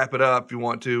let you wrap it up if you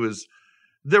want to, is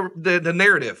the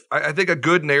narrative. I think a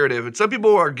good narrative. And some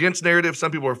people are against narrative.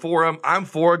 Some people are for them. I'm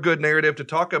for a good narrative to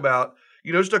talk about,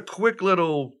 just a quick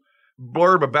little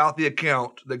blurb about the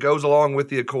account that goes along with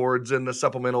the accords and the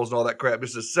supplementals and all that crap,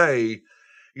 just to say,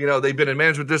 they've been in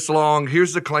management this long.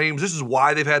 Here's the claims. This is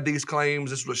why they've had these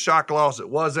claims. This was shock loss. It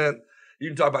wasn't. You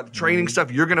can talk about the training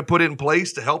stuff you're going to put in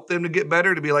place to help them to get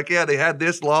better, to be like, yeah, they had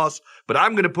this loss, but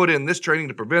I'm going to put in this training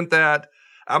to prevent that.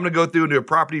 I'm going to go through and do a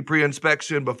property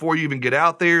pre-inspection before you even get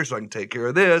out there so I can take care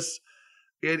of this.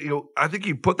 I think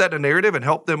you put that in a narrative and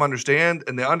help them understand,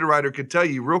 and the underwriter can tell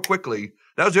you real quickly.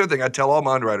 That was the other thing I tell all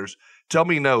my underwriters. Tell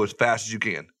me no as fast as you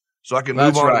can so I can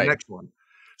move on to the next one.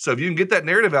 So if you can get that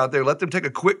narrative out there, let them take a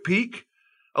quick peek.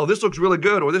 Oh, this looks really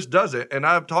good, or this doesn't. And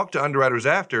I've talked to underwriters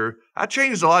after. I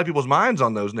changed a lot of people's minds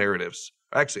on those narratives.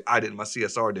 Actually, I didn't. My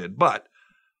CSR did. But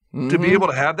to be able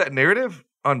to have that narrative,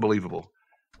 unbelievable.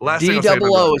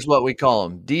 DOO is what we call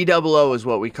them. DOO is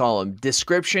what we call them.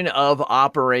 Description of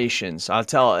operations. I'll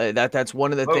tell that's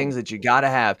one of the things that you got to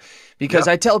have. Because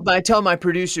I tell my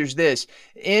producers this.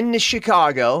 In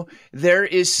Chicago, there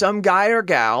is some guy or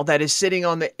gal that is sitting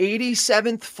on the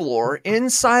 87th floor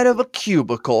inside of a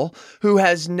cubicle who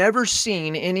has never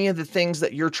seen any of the things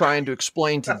that you're trying to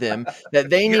explain to them,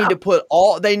 that they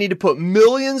need to put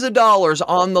millions of dollars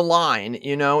on the line,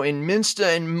 in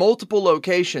Minsta and multiple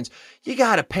locations. You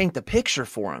got to paint the picture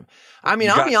for them. I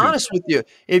mean, I'll be honest with you.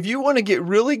 If you want to get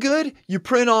really good, you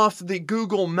print off the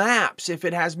Google Maps if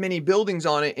it has many buildings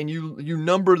on it and you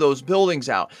number those buildings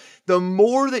out. The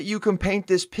more that you can paint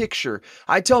this picture,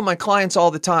 I tell my clients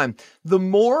all the time, the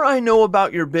more I know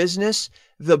about your business,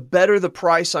 the better the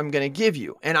price I'm going to give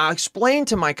you. And I explain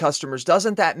to my customers,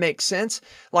 doesn't that make sense?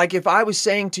 Like if I was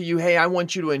saying to you, hey, I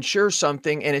want you to insure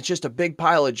something and it's just a big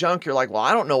pile of junk, you're like, well,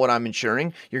 I don't know what I'm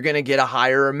insuring. You're going to get a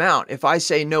higher amount. If I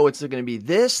say, no, it's going to be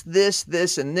this, this,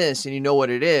 this, and this, and you know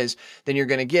what it is, then you're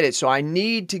going to get it. So I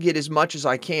need to get as much as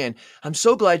I can. I'm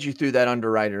so glad you threw that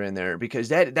underwriter in there because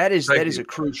that is a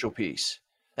crucial piece.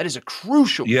 That is a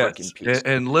crucial freaking piece.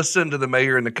 And listen to the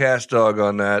mayor and the Cast Dog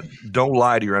on that. Don't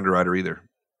lie to your underwriter either.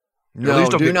 No, at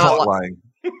least don't get caught lying.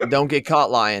 Don't get caught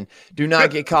lying. Do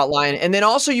not get caught lying. And then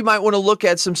also you might want to look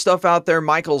at some stuff out there.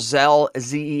 Michael Zell,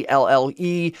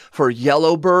 Zelle, for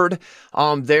Yellowbird.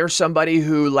 They're somebody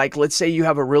who, like, let's say you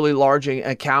have a really large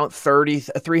account,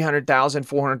 $300,000,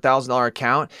 $400,000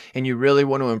 account, and you really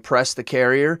want to impress the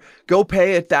carrier. Go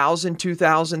pay $1,000,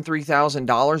 $2,000,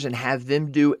 $3,000 and have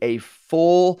them do a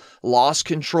full loss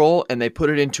control, and they put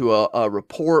it into a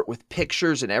report with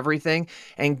pictures and everything,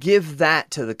 and give that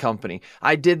to the company.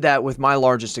 I did that with my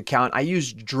largest account. I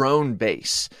used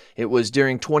DroneBase. It was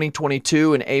during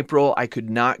 2022 in April. I could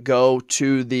not go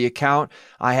to the account.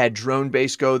 I had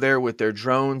DroneBase go there with their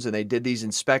drones, and they did these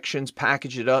inspections,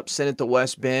 package it up, sent it to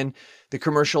West Bend. The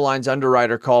commercial lines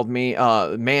underwriter called me,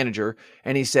 manager,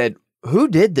 and he said, "Who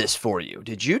did this for you?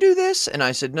 Did you do this?" And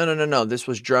I said, no, this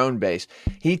was DroneBase.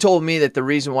 He told me that the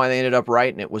reason why they ended up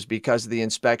writing it was because of the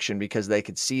inspection, because they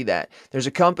could see that. There's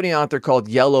a company out there called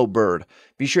Yellowbird.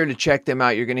 Be sure to check them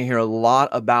out. You're going to hear a lot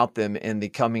about them in the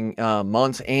coming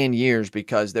months and years,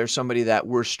 because they're somebody that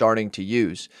we're starting to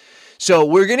use. So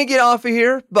we're going to get off of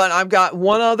here, but I've got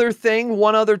one other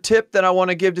tip that I want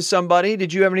to give to somebody.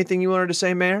 Did you have anything you wanted to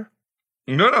say, Mayor?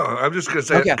 No, I'm just going to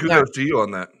say kudos to you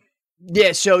on that.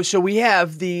 Yeah, so we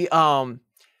have the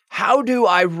how do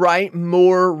I write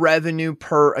more revenue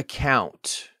per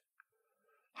account?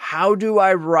 How do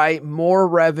I write more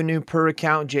revenue per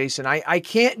account, Jason? I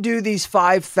can't do these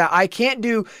 5,000. I can't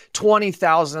do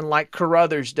 20,000 like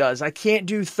Carruthers does. I can't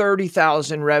do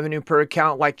 30,000 revenue per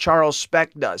account like Charles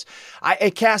Speck does.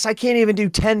 Cass, I can't even do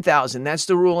 10,000. That's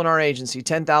the rule in our agency,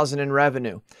 10,000 in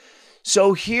revenue.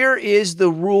 So here is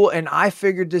the rule, and I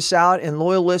figured this out, and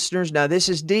loyal listeners, now this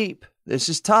is deep. This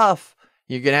is tough.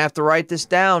 You're going to have to write this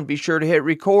down. Be sure to hit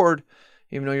record,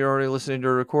 even though you're already listening to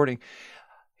a recording.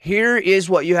 Here is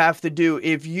what you have to do.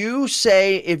 If you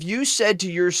said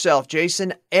to yourself,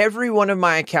 Jason, every one of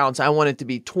my accounts, I want it to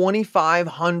be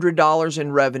 $2,500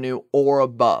 in revenue or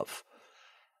above.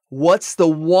 What's the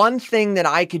one thing that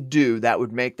I could do that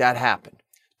would make that happen?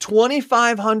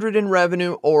 $2,500 in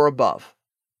revenue or above.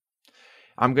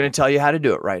 I'm going to tell you how to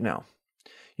do it right now.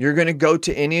 You're going to go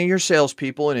to any of your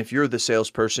salespeople, and if you're the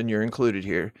salesperson, you're included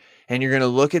here, and you're going to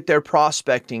look at their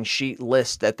prospecting sheet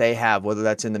list that they have, whether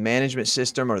that's in the management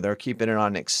system or they're keeping it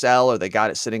on Excel or they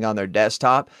got it sitting on their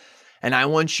desktop. And I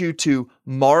want you to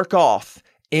mark off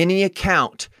any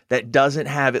account that doesn't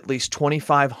have at least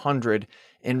 $2,500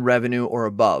 in revenue or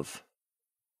above.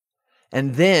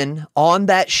 And then on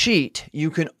that sheet, you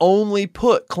can only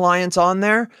put clients on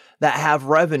there that have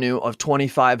revenue of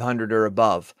 $2,500 or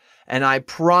above. And I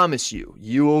promise you,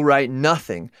 you will write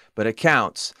nothing but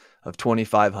accounts of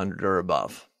 $2,500 or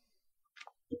above.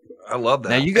 I love that.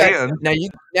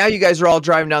 Now you guys are all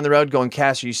driving down the road going,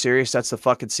 Cass, are you serious? That's the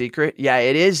fucking secret? Yeah,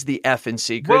 it is the effing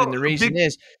secret. Well, and the reason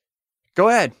is, go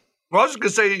ahead. Well, I was just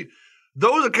going to say,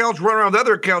 those accounts run around with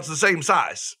other accounts the same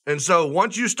size. And so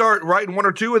once you start writing one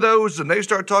or two of those and they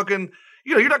start talking,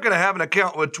 you're not going to have an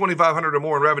account with $2,500 or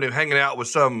more in revenue hanging out with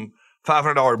some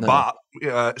 $500 bot,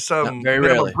 some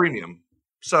minimum premium.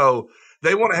 So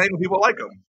they want to hang with people like them.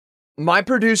 My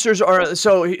producers are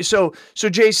so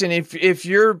Jason, if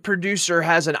your producer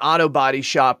has an auto body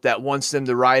shop that wants them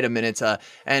to write them and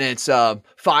it's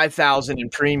 5,000 in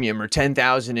premium or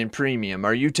 10,000 in premium,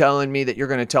 are you telling me that you're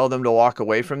going to tell them to walk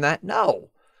away from that? No.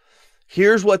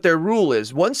 Here's what their rule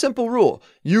is. One simple rule.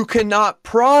 You cannot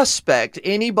prospect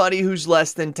anybody who's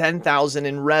less than 10,000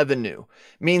 in revenue.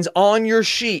 Means on your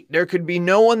sheet, there could be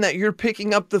no one that you're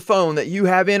picking up the phone that you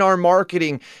have in our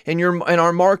marketing, in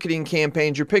our marketing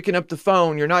campaigns. You're picking up the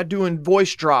phone. You're not doing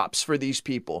voice drops for these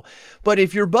people. But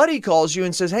if your buddy calls you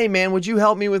and says, "Hey man, would you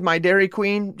help me with my Dairy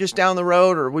Queen just down the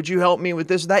road? Or would you help me with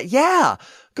this or that?" Yeah,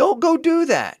 go do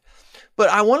that. But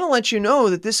I want to let you know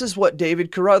that this is what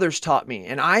David Carruthers taught me.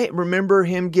 And I remember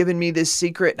him giving me this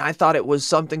secret, and I thought it was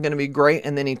something going to be great.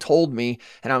 And then he told me,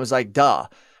 and I was like, duh.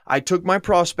 I took my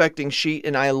prospecting sheet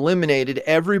and I eliminated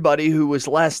everybody who was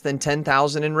less than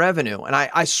 10,000 in revenue. And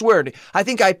I swear, I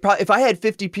think if I had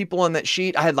 50 people on that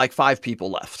sheet, I had like 5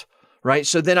 people left. Right?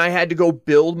 So then I had to go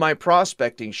build my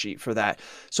prospecting sheet for that.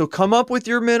 So come up with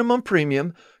your minimum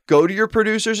premium. Go to your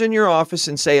producers in your office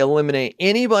and say, eliminate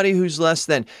anybody who's less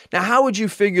than. Now, how would you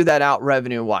figure that out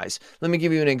revenue wise? Let me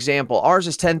give you an example. Ours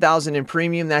is 10,000 in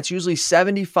premium. That's usually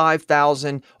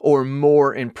 75,000 or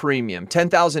more in premium,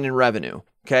 10,000 in revenue.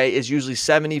 okay, is usually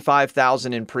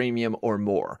 75,000 in premium or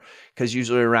more, because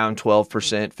usually around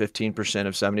 12%, 15%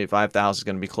 of 75,000 is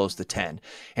going to be close to 10.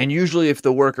 And usually if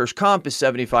the workers' comp is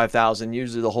 75,000,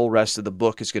 usually the whole rest of the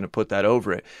book is going to put that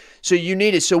over it. So you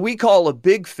need it. So we call a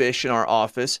big fish in our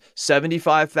office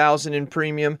 75,000 in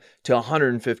premium to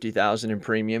 150,000 in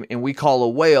premium, and we call a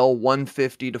whale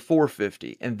 150 to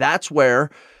 450. And that's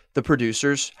where the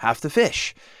producers have to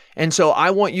fish. And so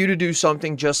I want you to do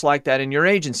something just like that in your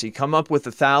agency. Come up with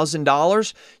 $1,000.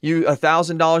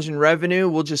 $1,000 in revenue,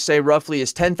 we'll just say roughly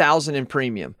is $10,000 in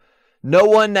premium. No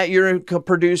one that your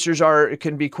producers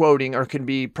can be quoting or can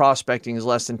be prospecting is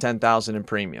less than $10,000 in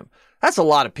premium. That's a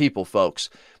lot of people, folks.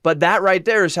 But that right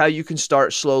there is how you can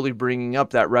start slowly bringing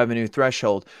up that revenue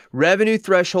threshold. Revenue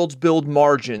thresholds build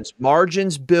margins.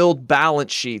 Margins build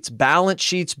balance sheets. Balance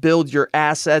sheets build your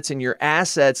assets, and your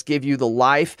assets give you the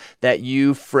life that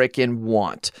you frickin'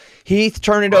 want. Heath,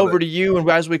 turn it over to you, and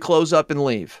as we close up and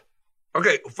leave.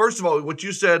 Okay, first of all, what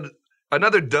you said,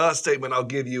 another duh statement I'll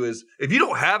give you is, if you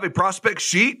don't have a prospect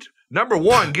sheet, number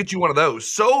one, get you one of those.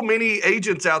 So many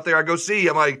agents out there I go see,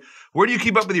 I'm like, where do you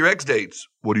keep up with your X dates?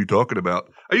 What are you talking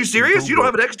about? Are you serious? You don't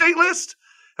have an X date list?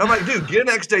 I'm like, dude, get an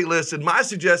X date list. And my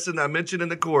suggestion I mentioned in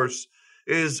the course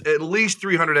is at least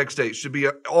 300 X dates should be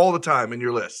all the time in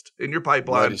your list, in your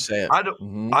pipeline.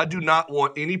 I do not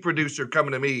want any producer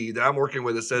coming to me that I'm working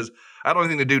with that says, I don't have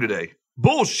anything to do today.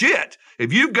 Bullshit.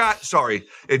 If you've got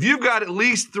at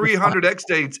least 300 X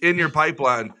dates in your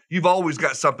pipeline, you've always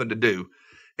got something to do.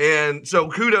 And so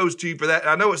kudos to you for that.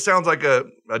 I know it sounds like a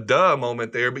duh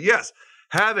moment there, but yes,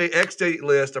 have a X date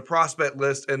list, a prospect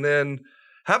list, and then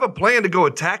have a plan to go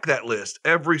attack that list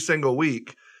every single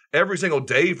week, every single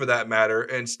day for that matter,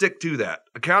 and stick to that.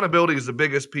 Accountability is the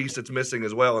biggest piece that's missing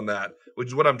as well in that, which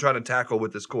is what I'm trying to tackle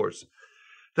with this course.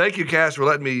 Thank you, Cass, for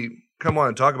letting me come on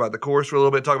and talk about the course for a little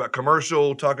bit, talk about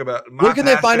commercial, talk about my Where can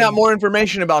they find out more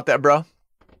information about that, bro?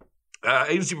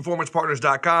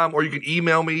 agencyperformancepartners.com, or you can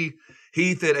email me,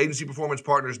 Heath at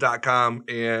agencyperformancepartners.com.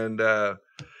 And,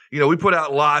 we put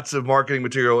out lots of marketing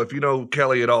material. If you know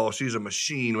Kelly at all, she's a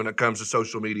machine when it comes to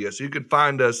social media. So you can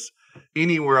find us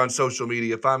anywhere on social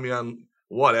media. Find me on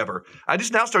whatever. I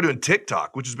just now started doing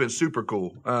TikTok, which has been super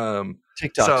cool.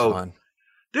 TikTok's fun.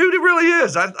 Dude, it really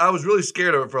is. I was really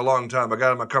scared of it for a long time. I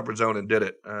got in my comfort zone and did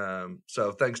it.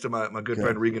 So thanks to my good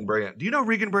friend Regan Brandt. Do you know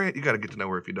Regan Brandt? You got to get to know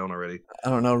her if you don't already. I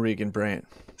don't know Regan Brandt.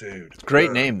 Dude.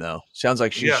 Great name, though. Sounds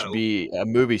like she should be a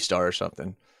movie star or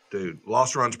something. Dude,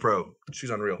 Lost Runs Pro. She's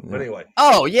unreal. Yeah. But anyway.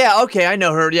 Oh, yeah. Okay. I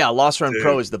know her. Yeah. Lost Run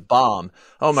Pro is the bomb.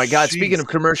 Oh, my God. Speaking of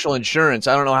commercial insurance,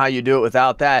 I don't know how you do it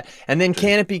without that. And then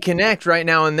Canopy Connect right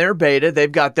now in their beta,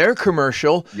 they've got their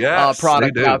commercial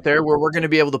product out there where we're going to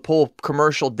be able to pull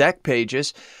commercial deck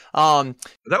pages. That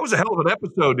was a hell of an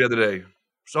episode the other day.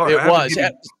 Sorry. It was.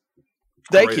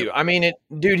 Thank you. I mean,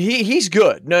 dude, he's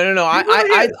good. No.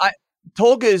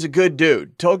 Tolga is a good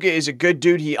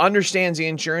dude. He understands the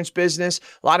insurance business.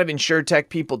 A lot of InsurTech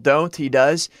people don't. He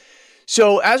does.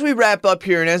 So as we wrap up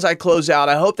here and as I close out,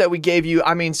 I hope that we gave you,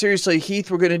 seriously,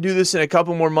 Heath, we're going to do this in a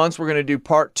couple more months. We're going to do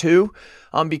part 2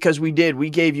 because we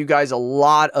gave you guys a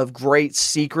lot of great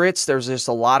secrets. There's just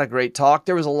a lot of great talk.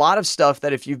 There was a lot of stuff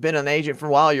that if you've been an agent for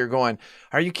a while, you're going,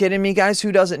 are you kidding me, guys?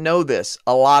 Who doesn't know this?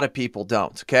 A lot of people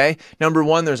don't, okay? Number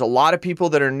one, there's a lot of people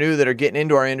that are new that are getting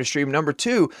into our industry. Number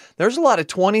two, there's a lot of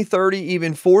 20, 30,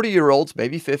 even 40-year-olds,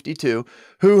 maybe 52,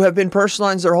 who have been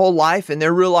personalized their whole life, and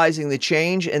they're realizing the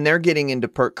change, and they're getting into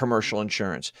commercial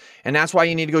insurance. And that's why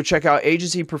you need to go check out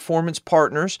Agency Performance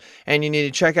Partners, and you need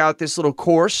to check out this little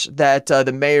course that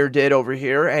the mayor did over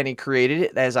here, and he created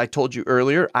it. As I told you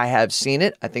earlier, I have seen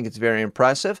it. I think it's very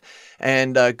impressive,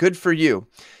 and good for you.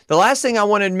 The last thing I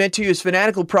want to admit to you is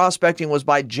Fanatical Prospecting was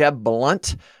by Jeb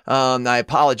Blunt. I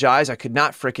apologize. I could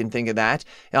not fricking think of that.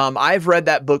 I've read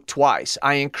that book twice.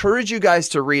 I encourage you guys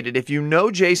to read it. If you know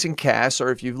Jason Cass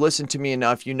or if you've listened to me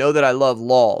enough, you know that I love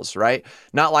laws, right?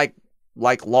 Not like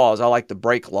laws. I like to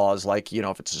break laws, like,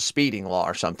 if it's a speeding law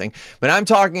or something. But I'm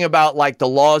talking about like the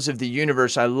laws of the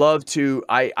universe.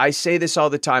 I say this all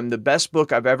the time. The best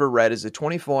book I've ever read is the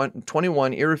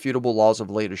 21 Irrefutable Laws of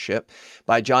Leadership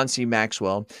by John C.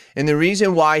 Maxwell. And the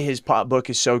reason why his book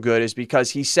is so good is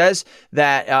because he says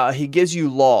that he gives you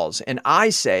laws. And I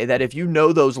say that if you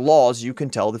know those laws, you can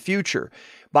tell the future.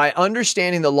 By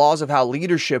understanding the laws of how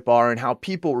leadership are and how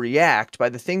people react, by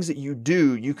the things that you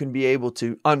do, you can be able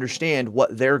to understand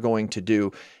what they're going to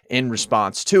do in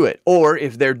response to it. Or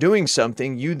if they're doing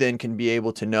something, you then can be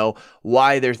able to know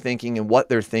why they're thinking and what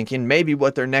they're thinking, maybe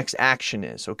what their next action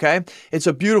is, okay? It's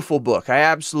a beautiful book. I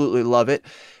absolutely love it.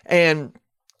 And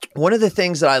one of the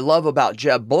things that I love about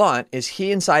Jeb Blount is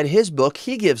he, inside his book,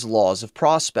 he gives laws of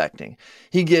prospecting.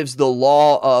 He gives the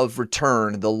law of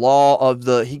return,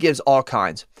 he gives all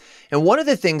kinds. And one of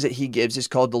the things that he gives is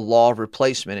called the law of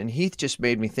replacement. And Heath just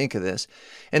made me think of this.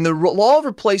 And the law of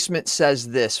replacement says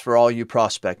this for all you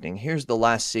prospecting. Here's the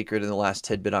last secret and the last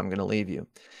tidbit I'm going to leave you.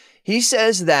 He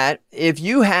says that if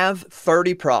you have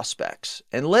 30 prospects,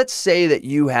 and let's say that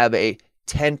you have a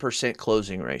 10%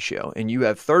 closing ratio and you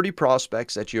have 30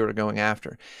 prospects that you're going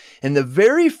after, and the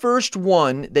very first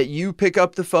one that you pick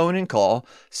up the phone and call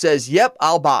says, yep,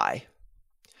 I'll buy.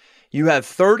 You have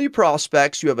 30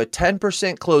 prospects, you have a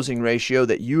 10% closing ratio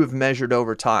that you have measured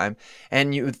over time,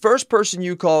 and the first person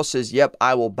you call says, yep,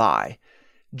 I will buy.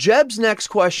 Jeb's next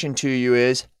question to you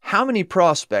is, how many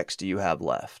prospects do you have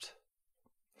left?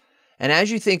 And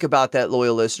as you think about that,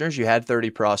 loyal listeners, you had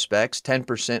 30 prospects,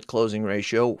 10% closing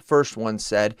ratio. First one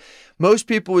said, most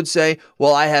people would say,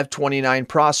 well, I have 29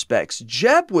 prospects.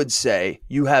 Jeb would say,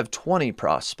 you have 20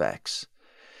 prospects.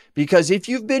 Because if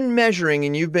you've been measuring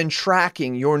and you've been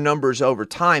tracking your numbers over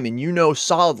time and you know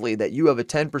solidly that you have a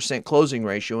 10% closing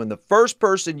ratio and the first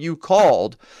person you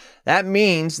called, that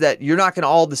means that you're not going to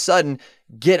all of a sudden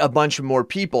get a bunch of more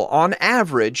people. On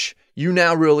average, you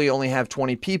now really only have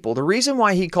 20 people. The reason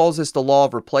why he calls this the law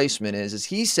of replacement is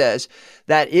he says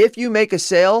that if you make a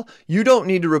sale, you don't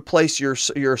need to replace your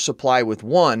supply with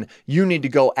one. You need to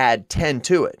go add 10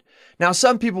 to it. Now,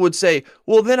 some people would say,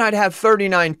 well, then I'd have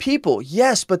 39 people.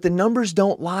 Yes, but the numbers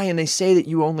don't lie, and they say that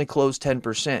you only close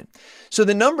 10%. So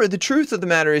the truth of the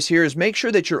matter is make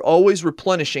sure that you're always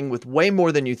replenishing with way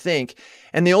more than you think.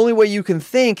 And the only way you can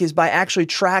think is by actually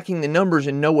tracking the numbers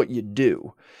and know what you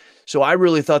do. So I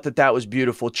really thought that was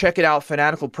beautiful. Check it out,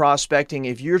 Fanatical Prospecting.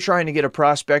 If you're trying to get a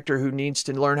prospector who needs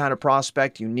to learn how to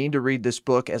prospect, you need to read this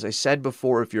book. As I said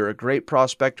before, if you're a great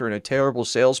prospector and a terrible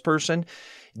salesperson,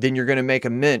 then you're going to make a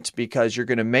mint, because you're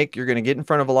going to get in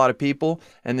front of a lot of people,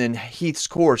 and then Heath's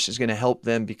course is going to help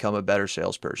them become a better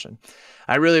salesperson.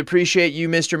 I really appreciate you,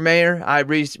 Mr. Mayor. I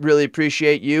really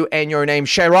appreciate you, and your name,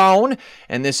 Sharon.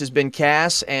 And this has been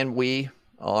Cass, and we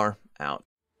are out.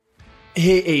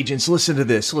 Hey, agents, listen to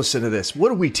this.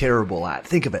 What are we terrible at?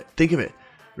 Think of it.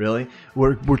 Really?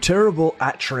 We're terrible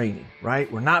at training,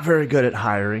 right? We're not very good at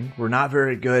hiring. We're not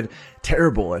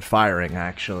terrible at firing,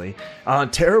 actually.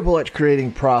 Terrible at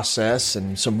creating process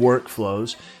and some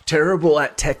workflows. Terrible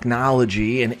at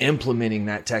technology and implementing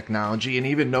that technology and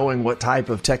even knowing what type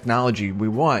of technology we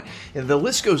want. And the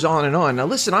list goes on and on. Now,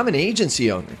 listen, I'm an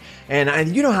agency owner,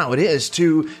 and you know how it is.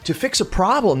 To fix a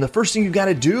problem, the first thing you got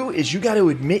to do is you got to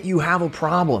admit you have a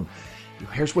problem.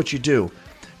 Here's what you do.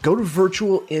 Go to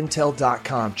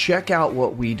virtualintel.com. Check out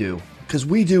what we do, because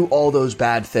we do all those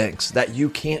bad things that you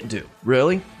can't do.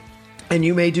 Really? And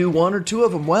you may do one or two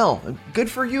of them well. Good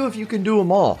for you if you can do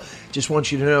them all. Just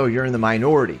want you to know you're in the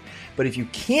minority. But if you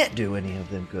can't do any of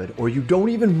them good, or you don't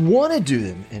even want to do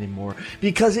them anymore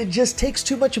because it just takes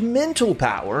too much mental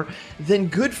power, then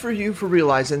good for you for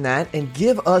realizing that, and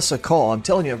give us a call. I'm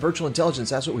telling you, Virtual Intelligence,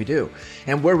 that's what we do.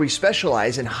 And where we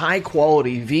specialize in high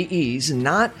quality VEs,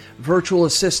 not virtual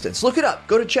assistants. Look it up.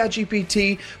 Go to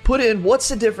ChatGPT, put in what's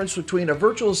the difference between a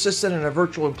virtual assistant and a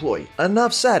virtual employee.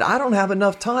 Enough said. I don't have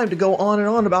enough time to go on and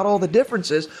on about all the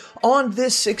differences on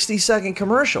this 60-second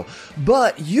commercial.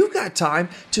 But you got time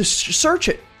to search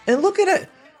it and look at it.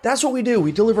 That's what we do.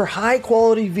 We deliver high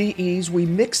quality VEs. We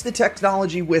mix the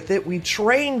technology with it. We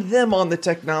train them on the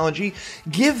technology,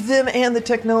 give them and the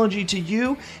technology to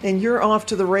you, and you're off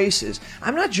to the races.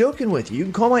 I'm not joking with you. You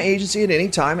can call my agency at any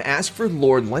time, ask for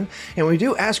Lordland, and we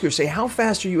do ask her, say, how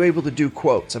fast are you able to do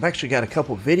quotes? I've actually got a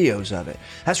couple videos of it.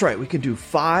 That's right. We can do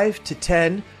 5 to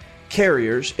 10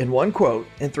 carriers in one quote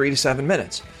in 3 to 7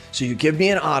 minutes. So you give me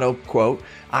an auto quote,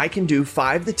 I can do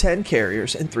 5 to 10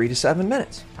 carriers in 3 to 7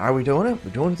 minutes. How are we doing it?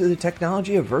 We're doing it through the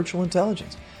technology of virtual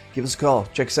intelligence. Give us a call.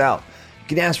 Check us out. You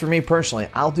can ask for me personally.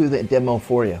 I'll do the demo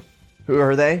for you. Who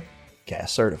are they?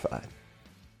 Cass certified.